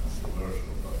well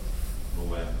controversial, but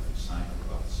low empathy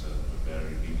psychopaths have a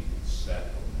very limited set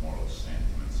of moral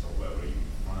sentiments, however you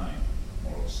define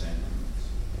moral sentiments.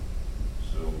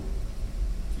 So,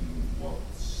 in what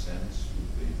sense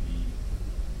would they be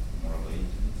moral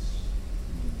agents?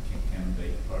 I mean, can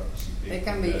they participate? They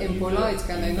can be impolite,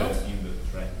 can they not? In the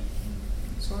trafficking?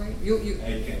 Sorry,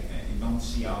 I don't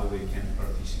see how they can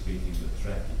participate in the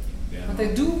trafficking. But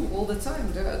they do all the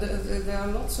time. There are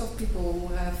lots of people who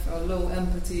have low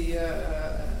empathy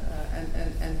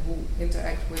and who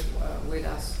interact with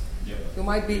us. Yeah, You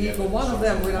might be even one of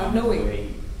them without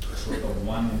knowing. Sort of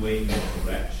one-way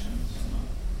interactions.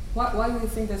 Why do you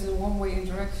think there's a one-way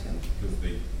interaction? Because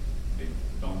they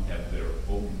don't have their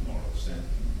own moral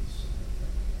sentiments.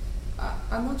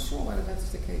 I'm not sure whether that's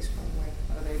the case, by the way,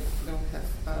 whether they don't have...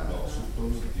 Well,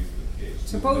 suppose it is the case.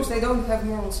 suppose they don't have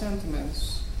moral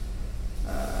sentiments.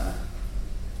 I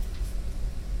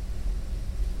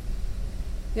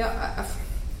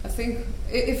think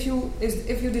if you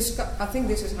discover, I think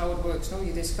this is how it works. No,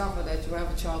 you discover that you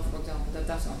have a child, for example, that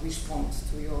does not respond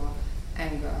to your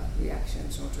anger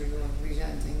reactions, or to your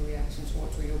resenting reactions, or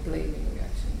to your blaming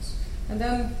reactions, and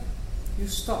then you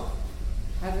stop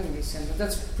having these sentiments.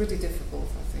 That's pretty difficult,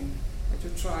 I think. But you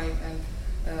try and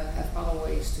have other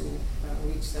ways to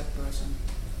reach that person.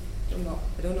 I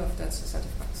don't know if that's a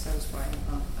satisfying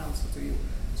answer to you.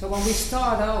 So when we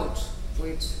start out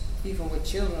with, even with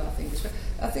children,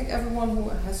 I think everyone who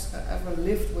has ever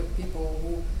lived with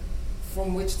people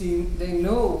from which they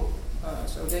know,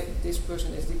 this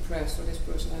person is depressed, or this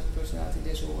person has a personality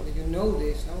disorder, you know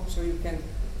this, no? So you can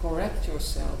correct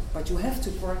yourself, but you have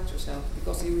to correct yourself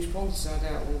because the responses are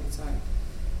there all the time.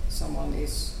 Someone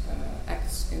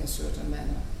acts in a certain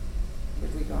manner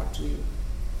with regard to you.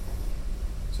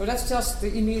 So that's just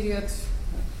the immediate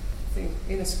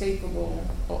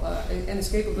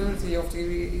inescapability of the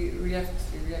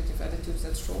reactive attitudes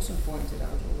that Strawson pointed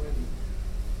out already.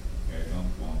 I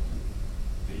don't want to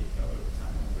take our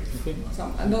time away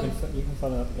from You can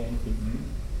follow up again if you...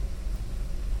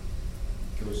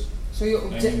 Because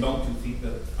don't you think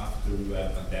that after you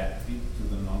have adapted to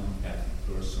the non-empathic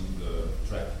person, the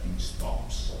trafficking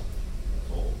stops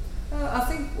at all? I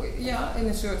think, in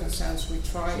a certain sense we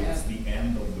try. So it's the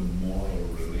end of the moral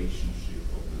relationship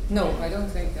of the... No, I don't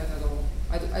think that at all.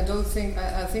 I don't think.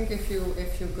 I think if you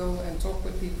go and talk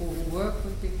with people who work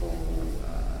with people who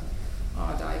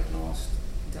are diagnosed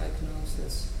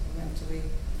as mentally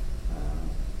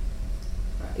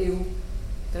ill,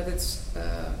 that it's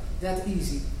that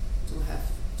easy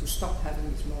to stop having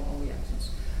these moral reactions.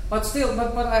 But still,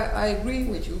 but I agree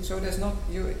with you. So there's not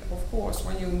you. Of course,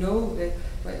 when you know that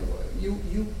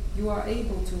you are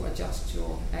able to adjust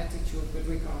your attitude with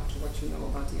regard to what you know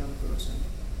about the other person.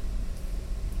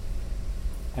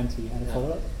 Anthony, you had a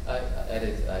follow-up? I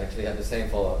did. I actually had the same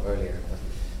follow-up earlier, but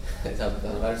it doesn't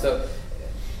matter. So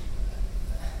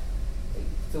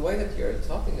the way that you're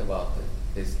talking about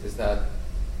it is that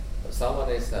someone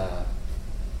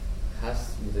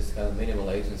has this kind of minimal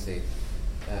agency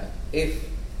if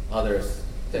others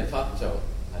de facto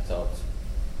adopt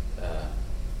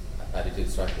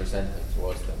attitudes like resentment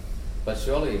towards them. But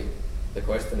surely the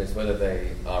question is whether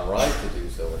they are right to do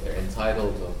so, whether they're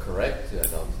entitled or correct to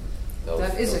adopt those.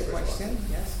 That is those a question,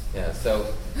 yes. Yeah, so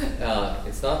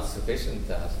it's not sufficient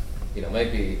that,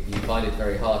 maybe you find it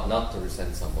very hard not to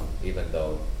resent someone, even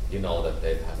though you know that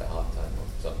they've had a hard time or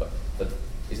something. But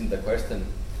isn't the question,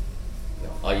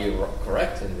 are you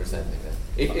correct in resenting them?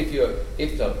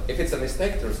 If it's a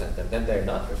mistake to resent them, then they're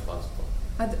not responsible.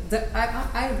 I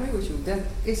agree with you. That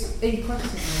is a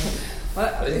question,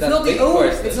 but it's that not the big only.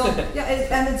 question? It's not.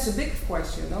 And it's a big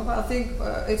question. No, but I think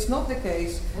it's not the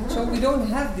case. So we don't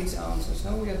have these answers.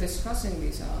 No, we are discussing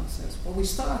these answers, but we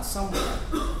start somewhere.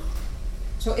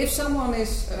 So if someone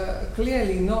is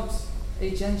clearly not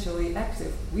agentially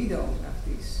active, we don't have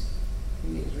these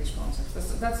immediate responses.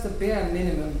 That's the bare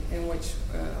minimum in which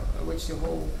the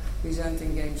whole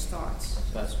resenting game starts.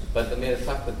 But the mere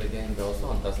fact that the game goes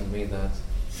on doesn't mean that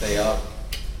they are,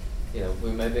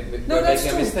 we're making a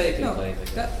mistake in playing the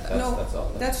game. That's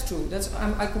all. That's true.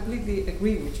 I completely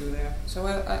agree with you there. So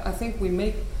I think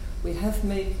we have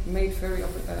made very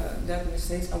that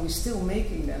mistakes, and we're still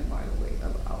making them. By the way,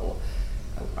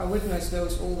 I witness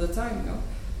those all the time.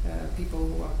 People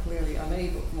who are clearly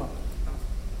unable.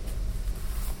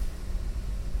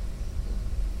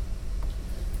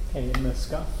 Okay, in the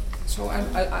scuff. So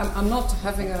I'm not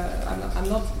having I'm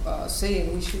not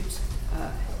saying we should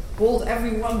hold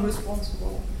everyone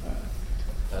responsible.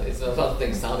 It's a lot of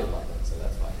things sounding like that, so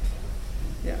that's why.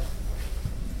 Yeah.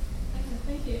 Okay,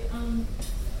 thank you. I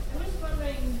was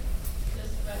wondering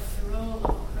just about the role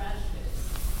of crashes.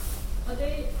 Are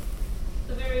they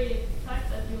the very fact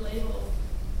that you label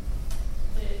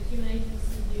the human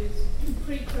agency use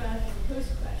pre-crash and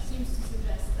post-crash seems to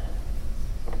suggest that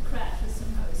the crash is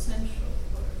somehow essential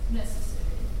or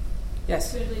necessary.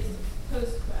 Yes. To at least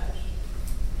post-crash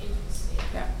agency.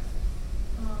 Yeah.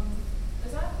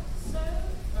 Is that so,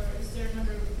 or is there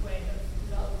another way of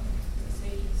developing this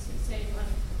agency? Say,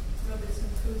 like Robinson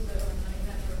Crusoe,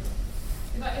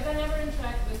 and if I never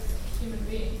interact with human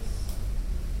beings.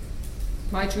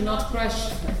 Might you not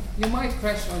crash? You might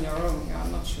crash on your own. Yeah,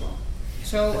 I'm not sure.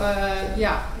 So I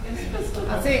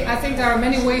think there are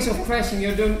many ways of crashing.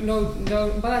 You don't know,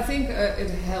 but I think it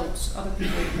helps. Other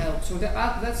people help. So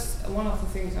that's one of the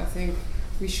things I think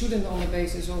we shouldn't, on the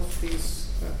basis of these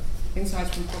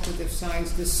insights from cognitive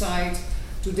science decide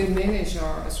to diminish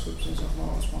our ascriptions of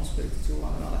moral responsibility to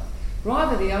one another.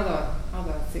 Rather, the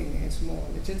other thing is more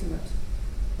legitimate.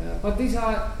 But this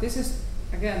is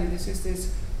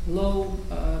this low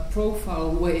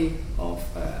profile way of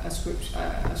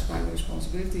ascribing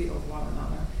responsibility of one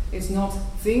another. It's not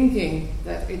thinking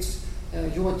that it's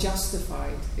you're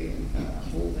justified in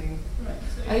holding. Right.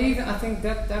 I think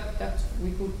that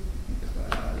we could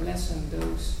lessen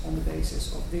those on the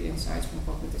basis of the insights from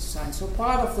cognitive science. So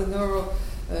part of the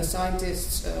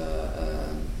neuroscientists'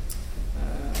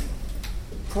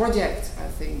 project, I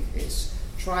think, is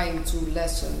trying to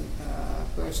lessen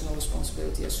personal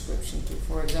responsibility ascription to,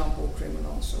 for example,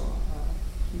 criminals or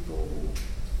people who,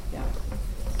 yeah.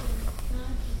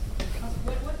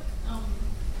 What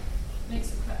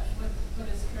makes a crash? What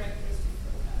is characteristic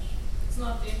for a crash? It's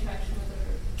not the interaction with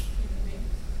other human beings.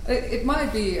 It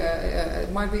might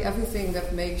be everything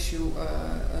that makes you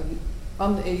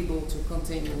unable to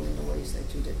continue in the ways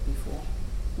that you did before.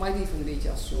 Might even be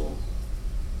just your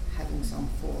having some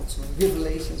thoughts or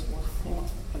revelations,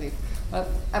 but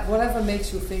whatever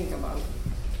makes you think about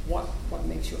what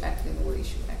makes you act in the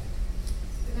ways you act.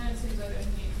 It kind of seems like I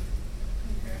need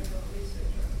comparative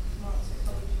research or moral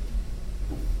psychology.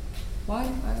 Why?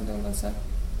 I don't understand.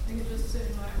 I could just sit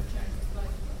in my armchair and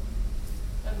reflect.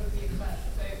 That would be a crash.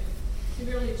 If I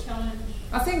severely challenge.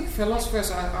 I think philosophers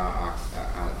are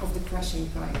of the crashing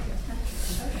kind. Yeah.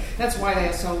 That's why they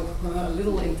are so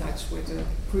little in touch with the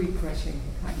pre-crashing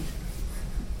kind.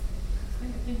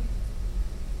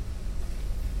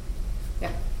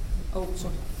 Yeah. Oh,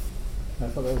 sorry. I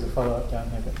thought there was a follow-up down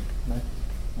here, but no.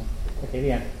 Okay,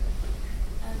 Leanne.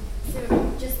 So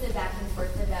just the back and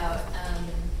forth about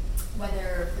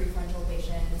whether prefrontal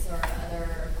patients or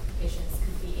other patients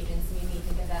could be agents made me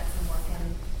think of that some more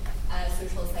from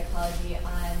social psychology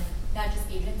on not just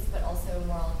agents but also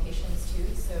moral patients too.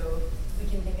 So we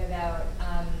can think about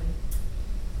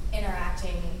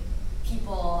interacting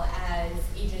people as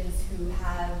agents who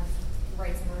have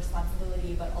rights and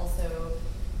responsibility, but also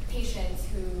patients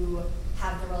who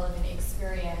have the relevant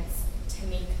experience to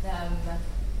make them,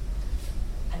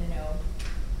 I don't know,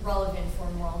 relevant for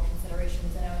moral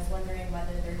considerations. And I was wondering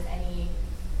whether there's any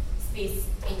space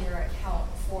in your account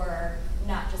for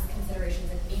not just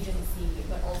considerations of agency,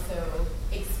 but also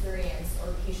experience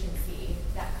or patiency,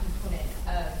 that component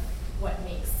of what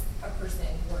makes a person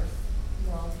worth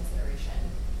moral consideration.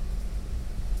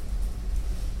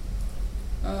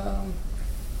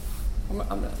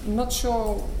 I'm not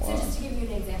sure. So just to give you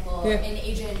an example, yeah. An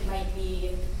agent might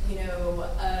be,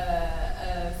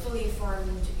 a fully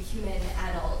formed human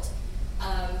adult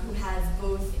who has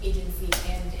both agency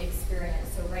and experience,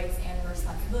 so rights and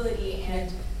responsibility,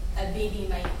 and a baby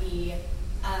might be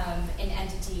an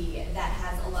entity that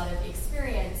has a lot of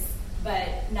experience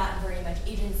but not very much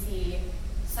agency.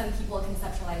 Some people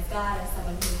conceptualize God as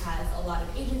someone who has a lot of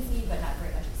agency but not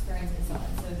very much experience, and so on.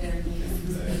 So there are these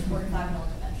orthogonal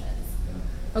dimensions.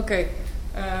 Okay.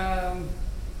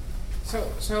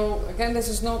 So again, this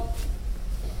is not.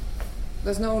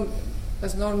 There's no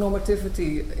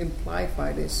normativity implied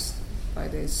by this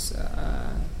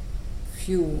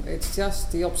view. It's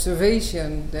just the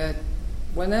observation that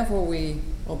whenever we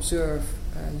observe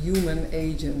human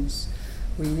agents,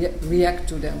 we react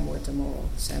to them with the moral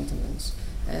sentiments,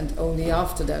 and only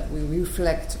after that we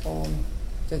reflect on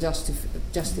the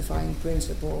justifying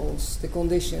principles, the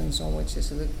conditions on which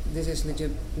this is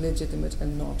legitimate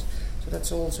and not. So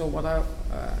that's also what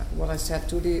I said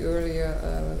to the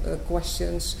earlier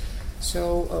questions.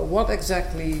 So what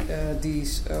exactly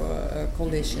these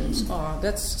conditions are?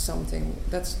 That's something.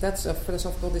 That's a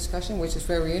philosophical discussion which is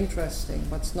very interesting,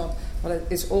 but it's not. But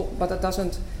it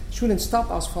shouldn't stop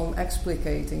us from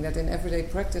explicating that in everyday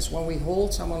practice, when we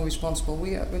hold someone responsible,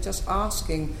 we're just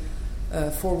asking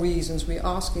for reasons. We're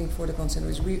asking for the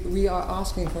considerations. We are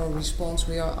asking for a response.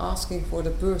 We are asking for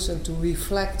the person to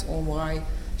reflect on why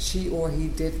she or he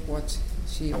did what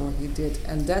she or he did,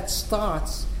 and that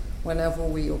starts whenever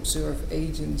we observe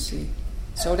agency.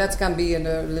 So that can be in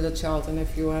a little child, and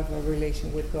if you have a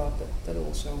relation with God, that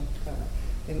also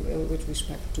with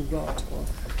respect to God,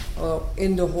 or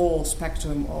in the whole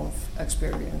spectrum of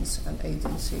experience and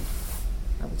agency,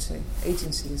 I would say.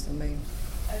 Agency is the main.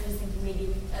 I was just thinking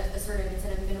maybe a sort of,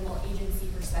 instead of minimal agency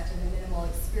perspective, a minimal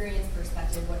experience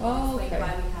perspective, what would explain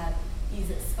why we have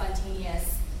these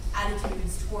spontaneous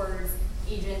attitudes towards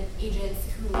agents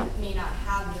who may not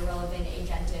have the relevant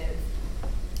agentive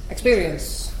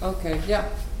experience. Okay, yeah.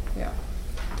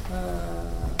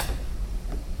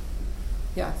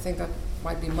 I think that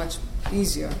might be much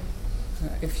easier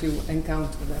if you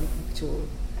encounter them actually,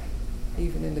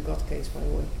 even in the God case, by the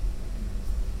way.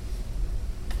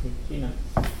 Gina.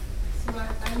 So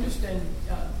I understand,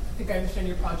 I think I understand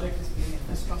your project as being in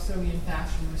a Straussian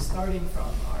fashion. We're starting from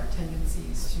our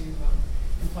tendencies to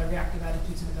employ reactive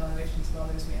attitudes and evaluations of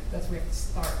others. That's where we have to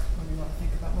start when we want to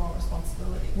think about moral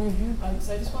responsibility.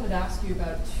 So I just wanted to ask you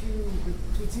about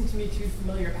what seem to me two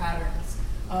familiar patterns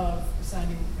of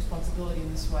assigning responsibility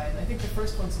in this way. And I think the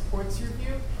first one supports your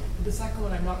view, but the second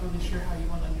one I'm not really sure how you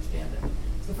want to understand it.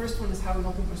 So the first one is how we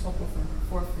want people responsible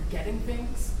for forgetting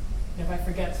things. If I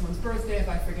forget someone's birthday, if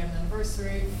I forget an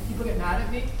anniversary, people get mad at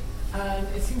me. And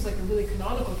it seems like a really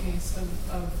canonical case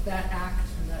of that act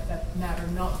or that matter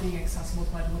not being accessible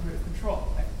to my deliberative control.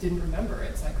 I didn't remember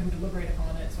it, so I couldn't deliberate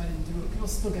upon it, so I didn't do it. People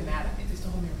still get mad at me. They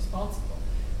still hold me responsible.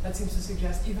 That seems to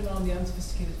suggest even on the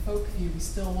unsophisticated folk view, we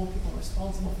still hold people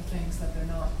responsible for things that they're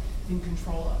not in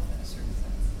control of in a certain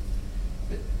sense.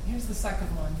 But here's the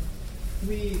second one.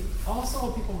 We also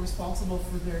hold people responsible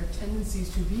for their tendencies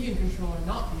to be in control or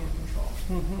not be in control.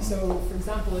 So, for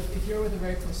example, if you're with a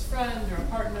very close friend or a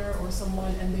partner or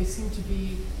someone and they seem to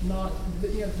be not,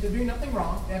 they're doing nothing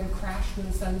wrong, they haven't crashed in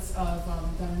the sense of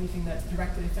done anything that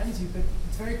directly offends you, but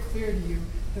it's very clear to you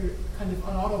they're kind of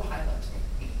on autopilot.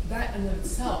 That in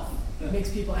itself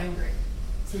makes people angry.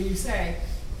 So you say,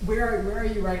 where are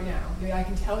you right now? I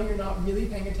can tell you're not really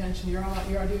paying attention. You're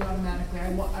doing automatically.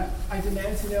 I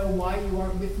demand to know why you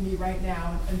aren't with me right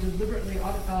now, and deliberately,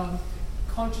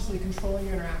 consciously controlling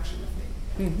your interaction with me.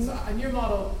 So in your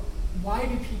model, why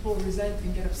do people resent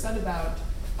and get upset about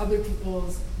other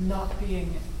people's not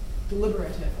being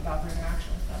deliberative about their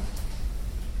interaction with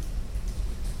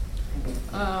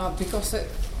them? Because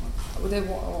they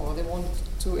want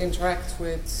to interact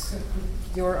with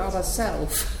your other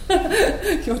self,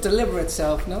 your deliberate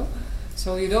self, no?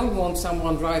 So you don't want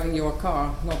someone driving your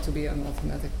car not to be an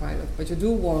automatic pilot, but you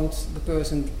do want the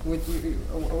person with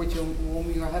whom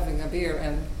you are having a beer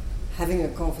and having a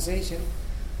conversation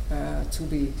to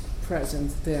be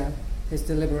present there, his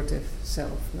deliberative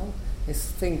self, no? His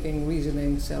thinking,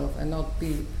 reasoning self, and not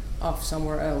be off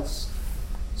somewhere else.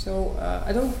 So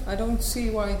I don't see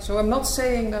why. So I'm not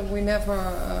saying that we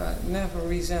never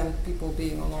resent people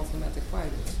being on automatic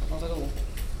pilot, not at all.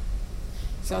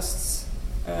 Just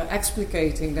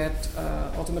explicating that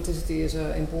automaticity is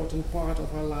an important part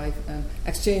of our life, and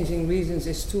exchanging reasons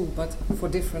is too, but for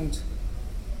different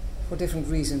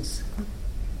reasons.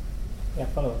 Yeah,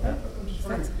 follow up. I'm just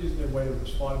wondering, is there a way to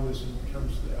respond to this in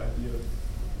terms of the idea of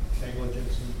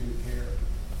negligence and due care?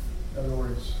 In other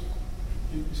words,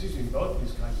 you see in both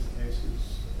these kinds of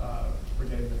cases,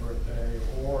 forgetting the birthday,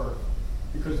 or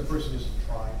because the person isn't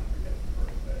trying to forget the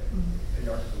birthday, they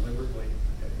aren't deliberately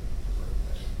forgetting the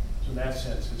birthday. So in that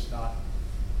sense,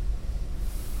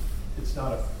 it's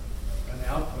not an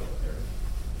output of their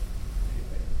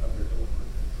deliberate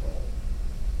control.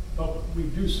 But we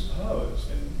do suppose,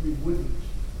 and we wouldn't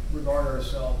regard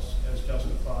ourselves as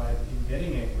justified in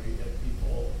getting angry at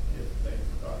people if they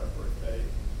forgot our birthday,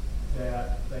 that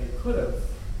they could have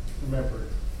remembered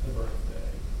the birthday.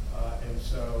 And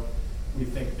so we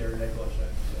think they're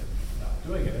negligent in not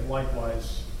doing it. And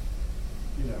likewise,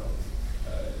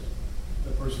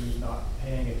 the person who's not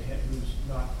paying attention, who's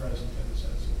not present in the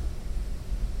sense of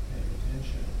paying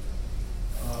attention,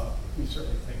 we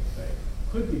certainly think they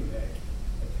could be paying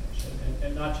attention.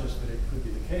 And not just that it could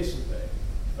be the case that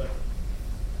but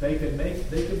they could make it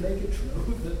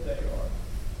true that they are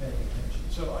paying attention.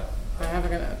 So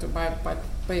by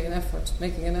paying an effort,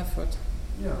 making an effort.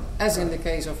 Yeah. As in the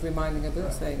case of reminding a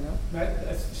birthday, no?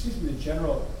 That seems to be the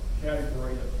general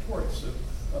category of torts of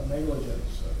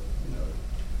negligence.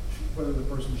 Whether the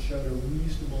person showed a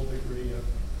reasonable degree of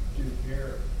due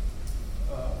care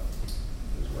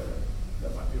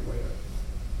that might be a way to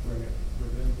bring it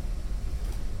within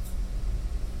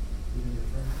your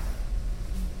framework.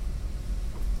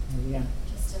 Yeah.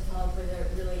 Just to follow up with a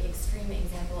really extreme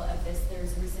example of this,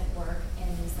 there's recent work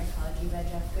in psychology by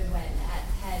Jeff Goodwin at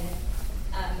Penn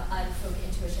on folk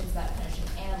intuitions about punishing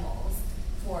animals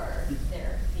for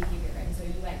their behavior. And so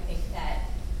you might think that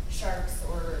sharks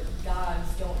or dogs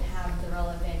don't have the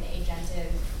relevant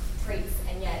agentive traits,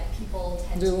 and yet people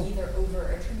tend to either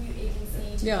over-attribute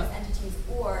agency to these entities,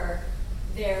 or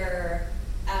their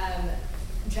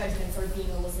judgments are being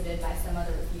elicited by some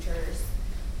other features,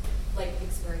 like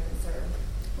experience or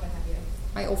what have you.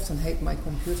 I often hate my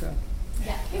computer.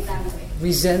 Yeah, exactly.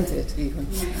 Resent it, even.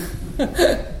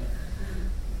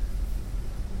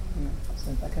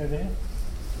 So back over there. Yeah,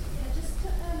 just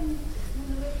wonder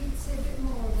whether you could say a bit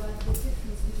more about the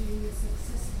difference between the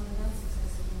successful and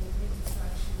unsuccessful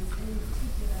reconstructions, and in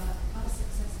particular, are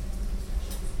successful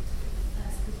reconstructions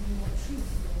as could be more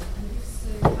truthful, and if so,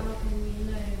 how can we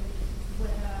know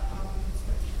whether our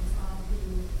reconstructions are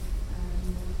being more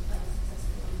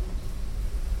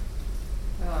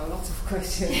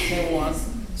question came on.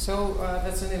 So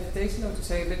that's an invitation to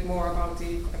say a bit more about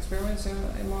the experiments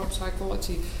in moral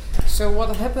psychology. So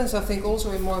what happens, I think,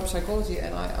 also in moral psychology,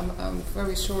 and I'm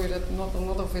very sorry that not a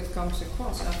lot of it comes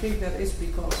across. I think that is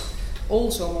because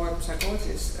also moral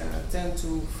psychologists tend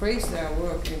to phrase their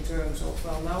work in terms of,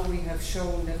 well, now we have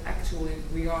shown that actually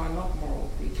we are not moral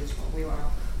creatures, but we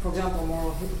are, for example,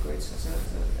 moral hypocrites. As an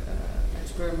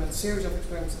series of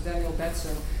experiments that Daniel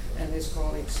Batson and his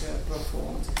colleagues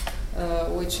performed,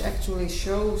 which actually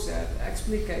shows that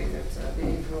explicated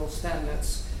behavioral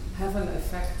standards have an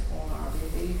effect on our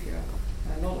behavior.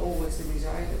 Not always the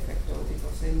desired effect though,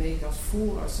 because they make us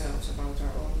fool ourselves about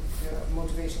our own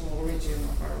motivational origin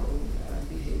of our own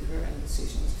behavior and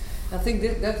decisions. I think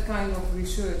that kind of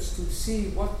research to see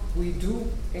what we do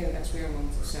in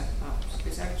experimental setups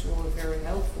is actually very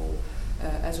helpful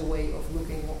as a way of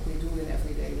looking what we do in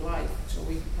everyday life. So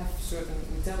we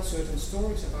tell certain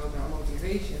stories about our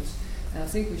motivations, and I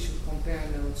think we should compare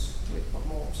those with what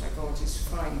moral psychologists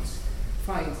find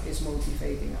is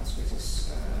motivating us, which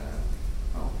is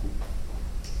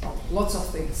lots of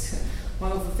things.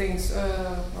 One of the things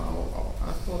I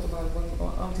thought about when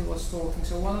Antti was talking.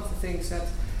 So one of the things that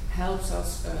helps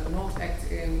us not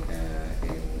act in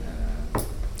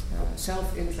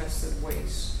self-interested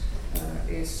ways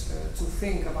is to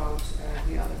think about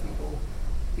the other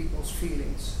people's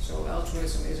feelings. So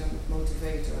altruism is a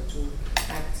motivator to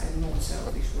act in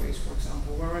non-selfish ways, for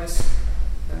example. Whereas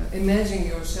imagining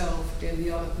yourself in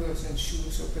the other person's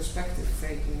shoes or perspective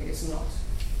taking is not.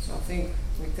 So I think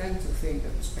we tend to think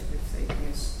that perspective taking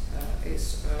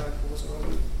is also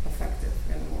really effective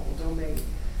in the moral domain.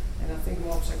 And I think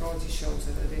moral psychology shows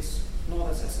that it is not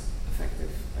as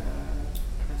effective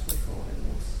as we thought it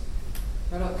was.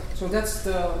 So that's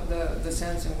the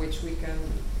sense in which we can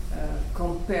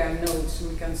compare notes.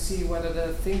 We can see whether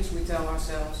the things we tell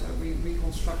ourselves are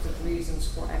reconstructed reasons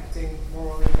for acting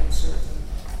morally in certain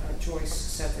choice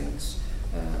settings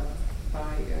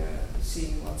by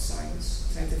seeing what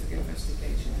scientific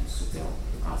investigation has to tell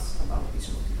us about these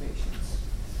motivations.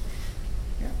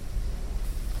 Yeah.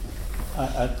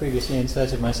 I previously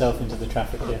inserted myself into the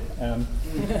traffic here.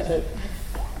 So,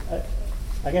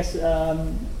 I guess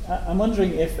I'm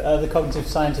wondering if the cognitive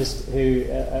scientist who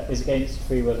is against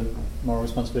free will and moral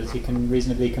responsibility can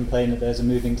reasonably complain that there's a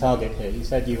moving target here. You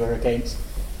said you were against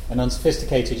an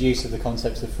unsophisticated use of the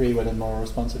concepts of free will and moral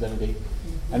responsibility.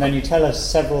 And then you tell us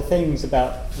several things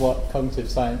about what cognitive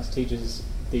science teaches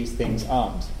these things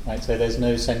aren't. Right? So there's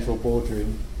no central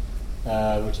boardroom,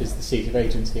 which is the seat of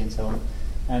agency and so on.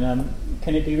 And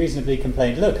can it be reasonably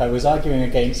complained, look, I was arguing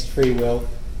against free will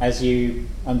as you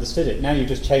understood it. Now you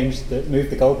just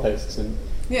moved the goalposts and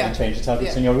changed the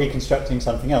targets, and you're reconstructing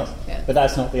something else. Yeah. But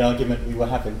that's not the argument we were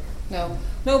having. No,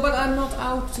 but I'm not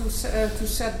out to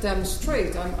set them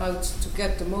straight. I'm out to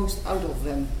get the most out of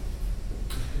them.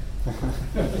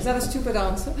 Is that a stupid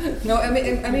answer? No, I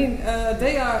mean,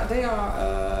 they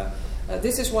are.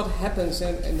 This is what happens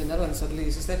in the Netherlands, at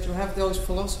least, is that you have those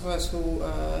philosophers who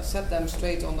set them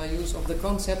straight on their use of the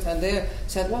concept, and they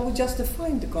said, well, we just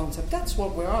defined the concept. That's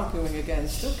what we're arguing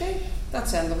against. Okay,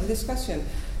 that's the end of the discussion.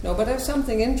 No, but there's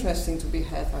something interesting to be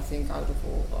had, I think, out of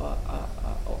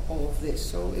all of this.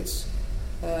 So it's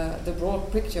the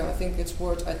broad picture. I think it's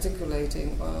worth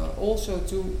articulating, also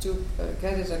to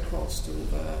get it across to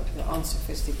the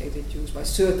unsophisticated use by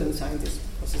certain scientists,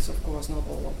 because it's of course not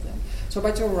all of them. So,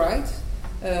 but you're right.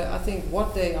 I think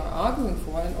what they are arguing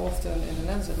for, and often in the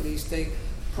Netherlands at least, they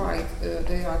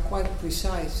are quite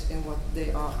precise in what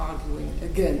they are arguing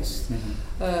against.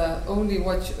 Mm-hmm. Only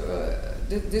what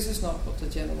this is not what the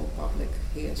general public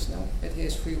hears. No, it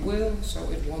hears free will, so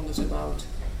it wonders about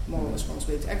moral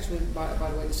responsibility. Actually, by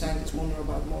the way, the scientists wonder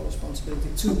about moral responsibility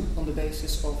too, on the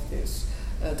basis of this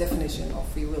definition of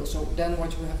free will. So then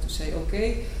what you have to say,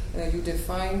 okay, you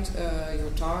defined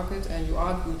your target and you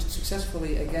argued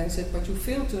successfully against it, but you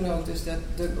failed to notice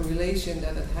that the relation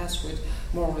that it has with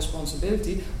moral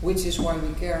responsibility, which is why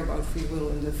we care about free will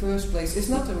in the first place, is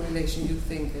not a relation you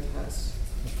think it has.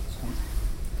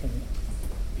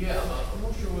 Yeah, I'm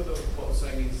not sure whether what I'm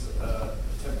saying is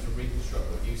attempt to reconstruct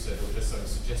what you said or just something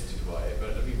suggested by it,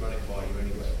 but let me run it by you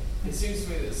anyway. It seems to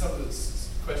me that some of the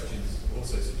questions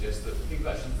also suggest that people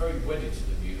are actually very wedded to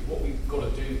the view that what we've got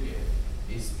to do here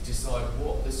is decide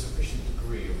what the sufficient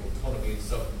degree of autonomy and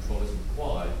self-control is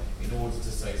required in order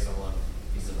to say someone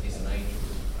is an angel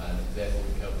and therefore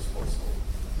become responsible.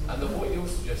 And that what you're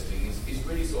suggesting is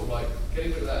really sort of like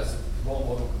getting rid of that as a role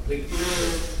model completely.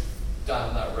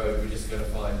 Down that road, we're just going to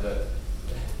find that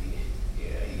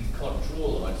you can't draw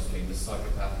the line between the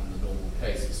psychopath and the normal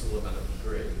case. It's all a matter of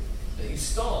degree. That you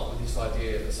start with this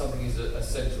idea that something is a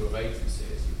centre of agency,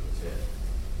 as you put it,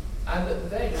 And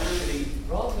then really,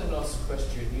 rather than ask the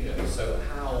question, so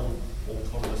how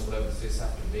autonomous does this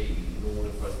have to be in order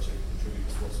for us to contribute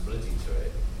responsibility to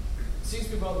it, it seems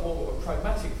to be rather more a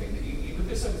pragmatic thing that you look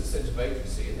at something as a sense of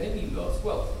agency, and then you ask,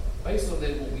 well, based on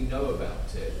then what we know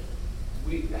about it,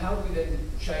 how do we then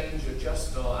change,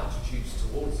 adjust our attitudes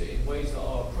towards it in ways that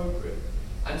are appropriate?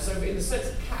 And so in the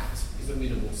sense, cat is a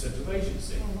minimal sense of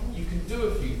agency. You can do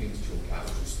a few things to your cat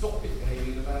which will stop it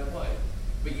behaving in a bad way,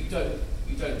 but you don't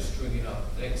string it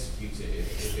up and execute it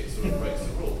if it sort of breaks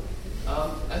the rule.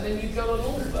 And then you go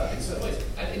along with that in certain ways.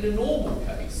 And in a normal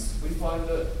case, we find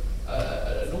that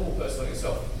a normal person like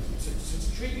yourself,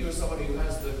 to treat you as someone who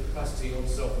has the capacity on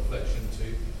self-reflection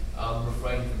to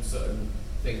refrain from certain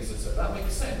things, and so that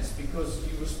makes sense because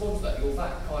you respond to that. You're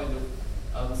that kind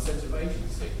of sense of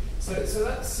agency. So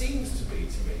that seems to be,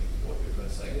 to me, what you're kind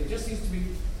of saying. It just seems to be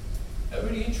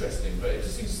really interesting, but it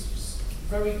just seems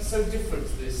so different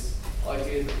to this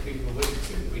idea that people are willing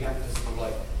to. We have to sort of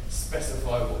like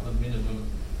specify what the minimum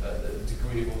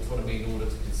degree of autonomy in order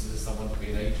to consider someone to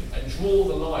be an agent, and draw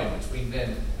the line between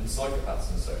them and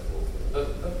psychopaths and so forth.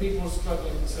 But people are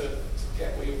struggling to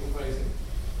get what you're proposing.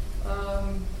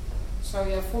 So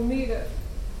yeah, for me yes.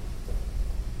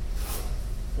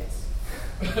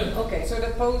 Okay, so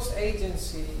the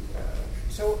post-agency,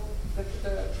 so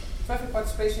the traffic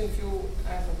participation view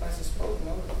advertises both,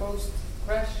 the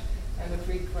post-crash and the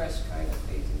pre-crash kind of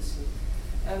agency.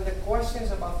 And the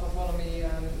questions about autonomy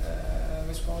and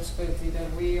responsibility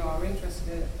that we are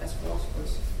interested in as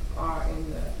philosophers are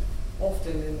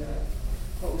often in the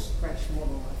post-crash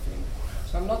model, I think.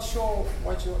 So I'm not sure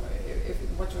what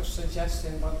you're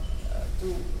suggesting, but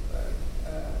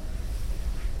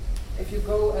if you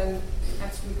go and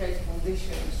explicate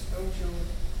conditions,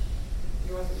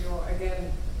 you're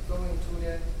again going to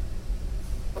the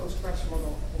post-crash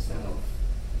model instead of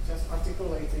just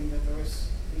articulating that there is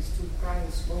these two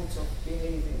modes of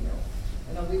behaving,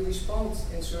 and then we respond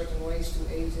in certain ways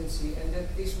to agency, and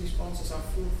that these responses are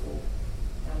fruitful,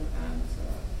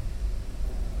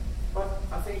 but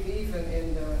I think even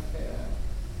in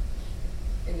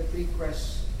the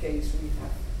pre-crash case we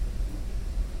have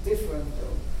different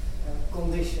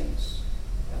conditions.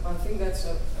 I think that's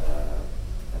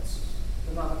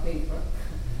another paper.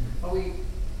 But I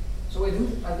do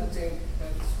think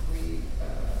that we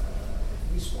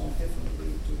respond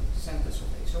differently to centers of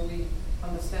agency. So we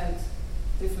understand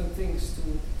different things to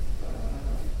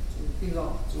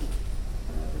belong to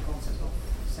the concept of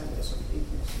centers of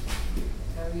agency.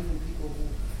 There are even people who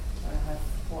have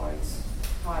quite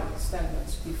high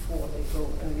standards before they go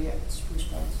and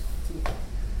respond to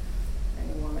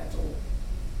anyone at all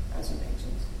as an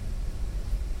agent.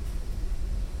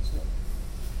 So.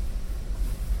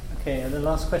 Okay, and the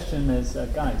last question is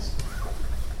guys.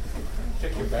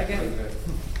 Take you back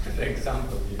to the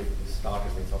example you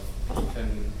started with of Pete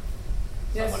and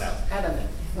someone else. Adam.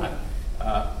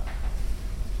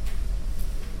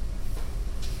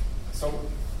 So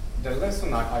the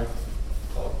lesson I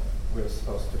thought we were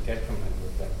supposed to get from it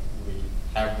was that we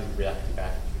have these reactive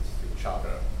attitudes to each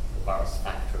other, various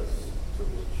factors to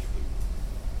which we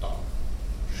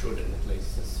shouldn't at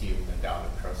least assume that the other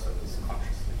person is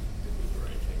consciously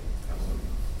deliberating. So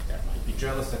they might be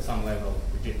jealous at some level.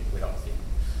 We don't think.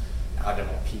 Adam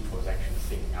or Pete was actually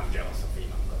thinking, I'm jealous of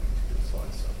him, I'm going to do so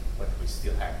and so. But we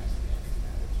still have this reactive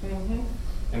attitude.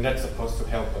 Mm-hmm. And that's supposed to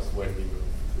help us when we move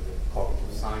to the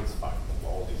cognitive science part of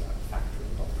all these other factors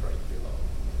that operate below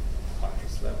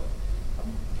conscious level.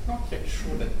 I'm not yet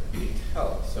sure that it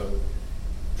helps. So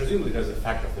presumably there's a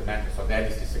fact of the matter, so there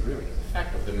is disagreement. There's a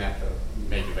fact of the matter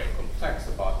may be very complex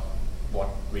about what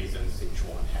reasons each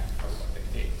one had for what they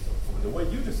did. So from the way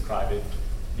you describe it,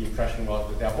 the impression was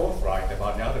that they're both right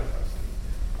about the other person.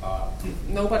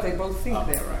 No, but they both think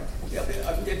they're right. Yeah,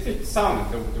 it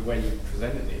sounded the way you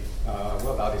presented it.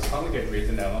 Well, are these congregate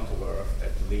reasons they're not aware of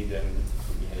that lead them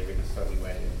to behave in a certain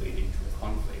way and leading to a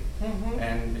conflict. Mm-hmm.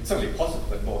 And it's certainly possible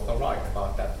that both are right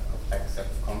about that complex set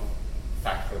of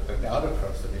factors that the other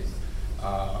person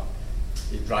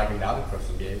is driving the other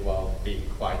person behavior while being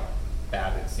quite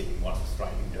bad at seeing what's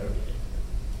driving their behavior.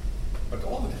 But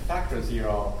all of the factors here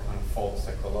are kind of false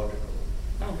psychological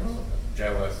factors. Mm-hmm. So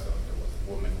jealous, or there was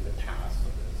a woman in the past,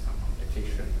 or there's some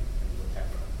competition, and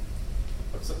whatever.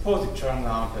 But suppose it turned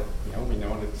out that we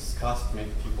know that disgust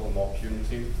makes people more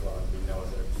punitive, or we know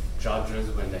that judges,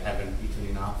 when they haven't eaten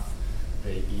enough,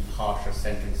 they give harsher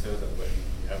sentences, or when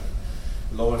you have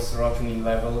lower serotonin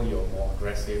level, you're more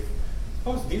aggressive.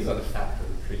 Suppose these are the factors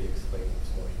that really explain what's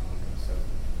going on. So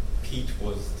Pete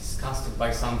was disgusted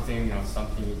by something,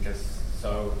 something he just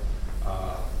so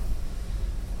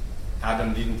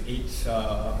Adam didn't eat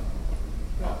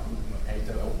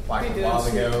quite a while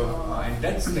ago, and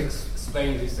that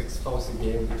explains this explosive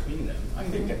game between them. I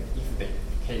think that if they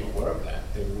became aware of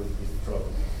that, they would withdraw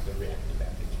the reactive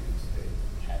attitudes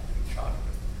they had to each other.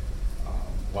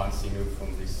 Once you move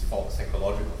from this false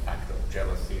psychological factor of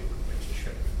jealousy and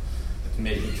competition that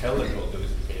made you tell them all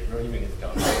those behavior, even if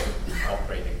they're not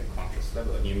operating at a conscious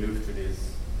level, and you move to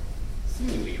this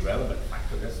seemingly irrelevant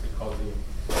factor just because you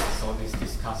saw this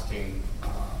disgusting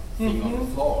thing on the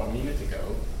floor a minute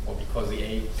ago, or because he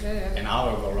ate an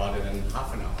hour ago rather than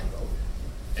half an hour ago.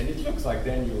 And it looks like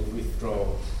then you'll withdraw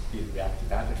these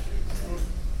reactive attitudes.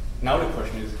 Now the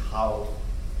question is how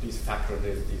these factors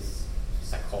these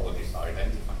psychologists are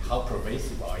identifying, how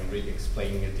pervasive are in really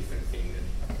explaining a different thing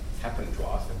that happened to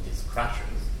us at these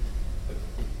crashes. But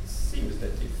it seems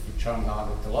that if it turns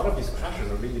out that a lot of these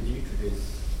crashes are really due to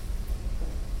this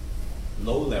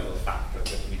low-level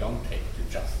factors that we don't take to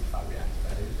justify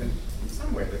reactive attitudes, and in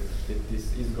some way that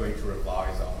this is going to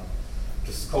revise on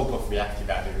the scope of reactive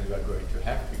attitudes we are going to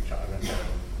have to each other,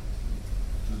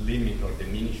 and limit or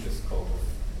diminish the scope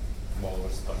of moral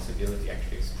responsibility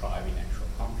actually ascribed in actual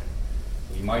content.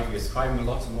 We might be ascribing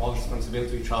lots of moral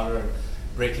responsibility to each other and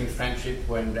breaking friendship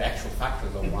when the actual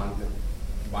factors are ones that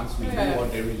once we knew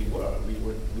what they really were, we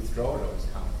would withdraw those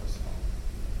counters.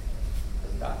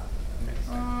 Does that make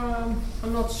sense?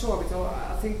 I'm not sure, because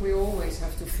I think we always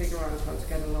have to figure out how to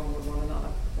get along with one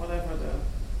another, whatever the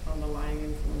underlying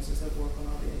influences that work on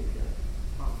our behavior.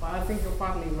 But I think you're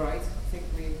partly right. I think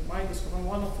we might discover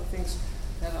one of the things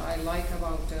that I like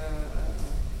about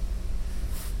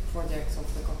projects of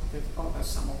the cognitive,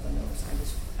 some of the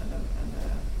neuroscientists and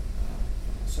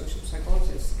social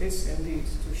psychologists is indeed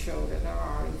to show that there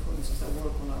are influences that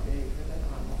work on our behavior that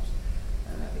are not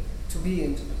to be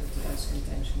interpreted as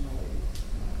intentionally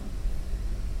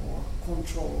or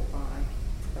controlled by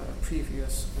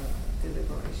previous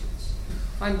deliberations.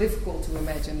 I find it difficult to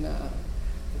imagine the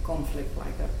conflict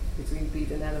like that between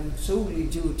Pete and Adam solely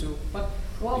due to, but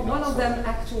well, one of them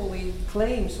actually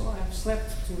claims, "Oh, I've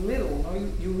slept too little." No,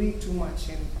 you read too much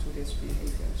into this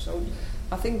behavior. So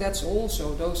I think that's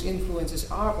also, those influences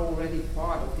are already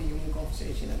part of the human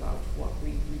conversation about what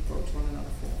we reproach one another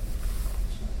for.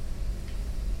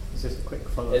 Is this a quick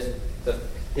follow-up?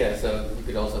 So you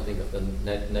could also think of the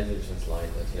negligence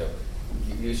line that,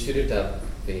 you shouldn't have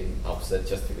been upset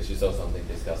just because you saw something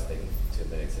disgusting 2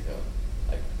 minutes ago.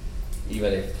 Like,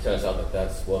 even if it turns out that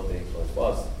that's what the influence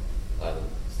was, I will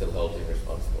still hold you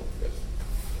responsible, because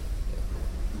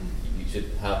you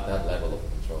should have that level of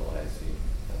control, I assume.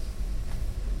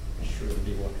 Should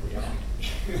be what we are.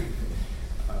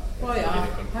 Well, yeah,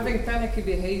 having panicky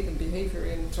behavior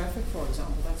in traffic, for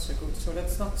example, that's a good. So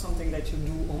that's not something that you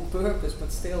do on purpose,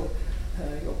 but still,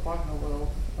 your partner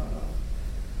will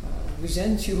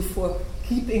resent you for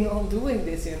keeping on doing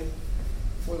this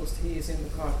whilst he is in the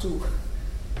car too,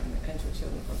 and your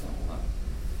children, for example.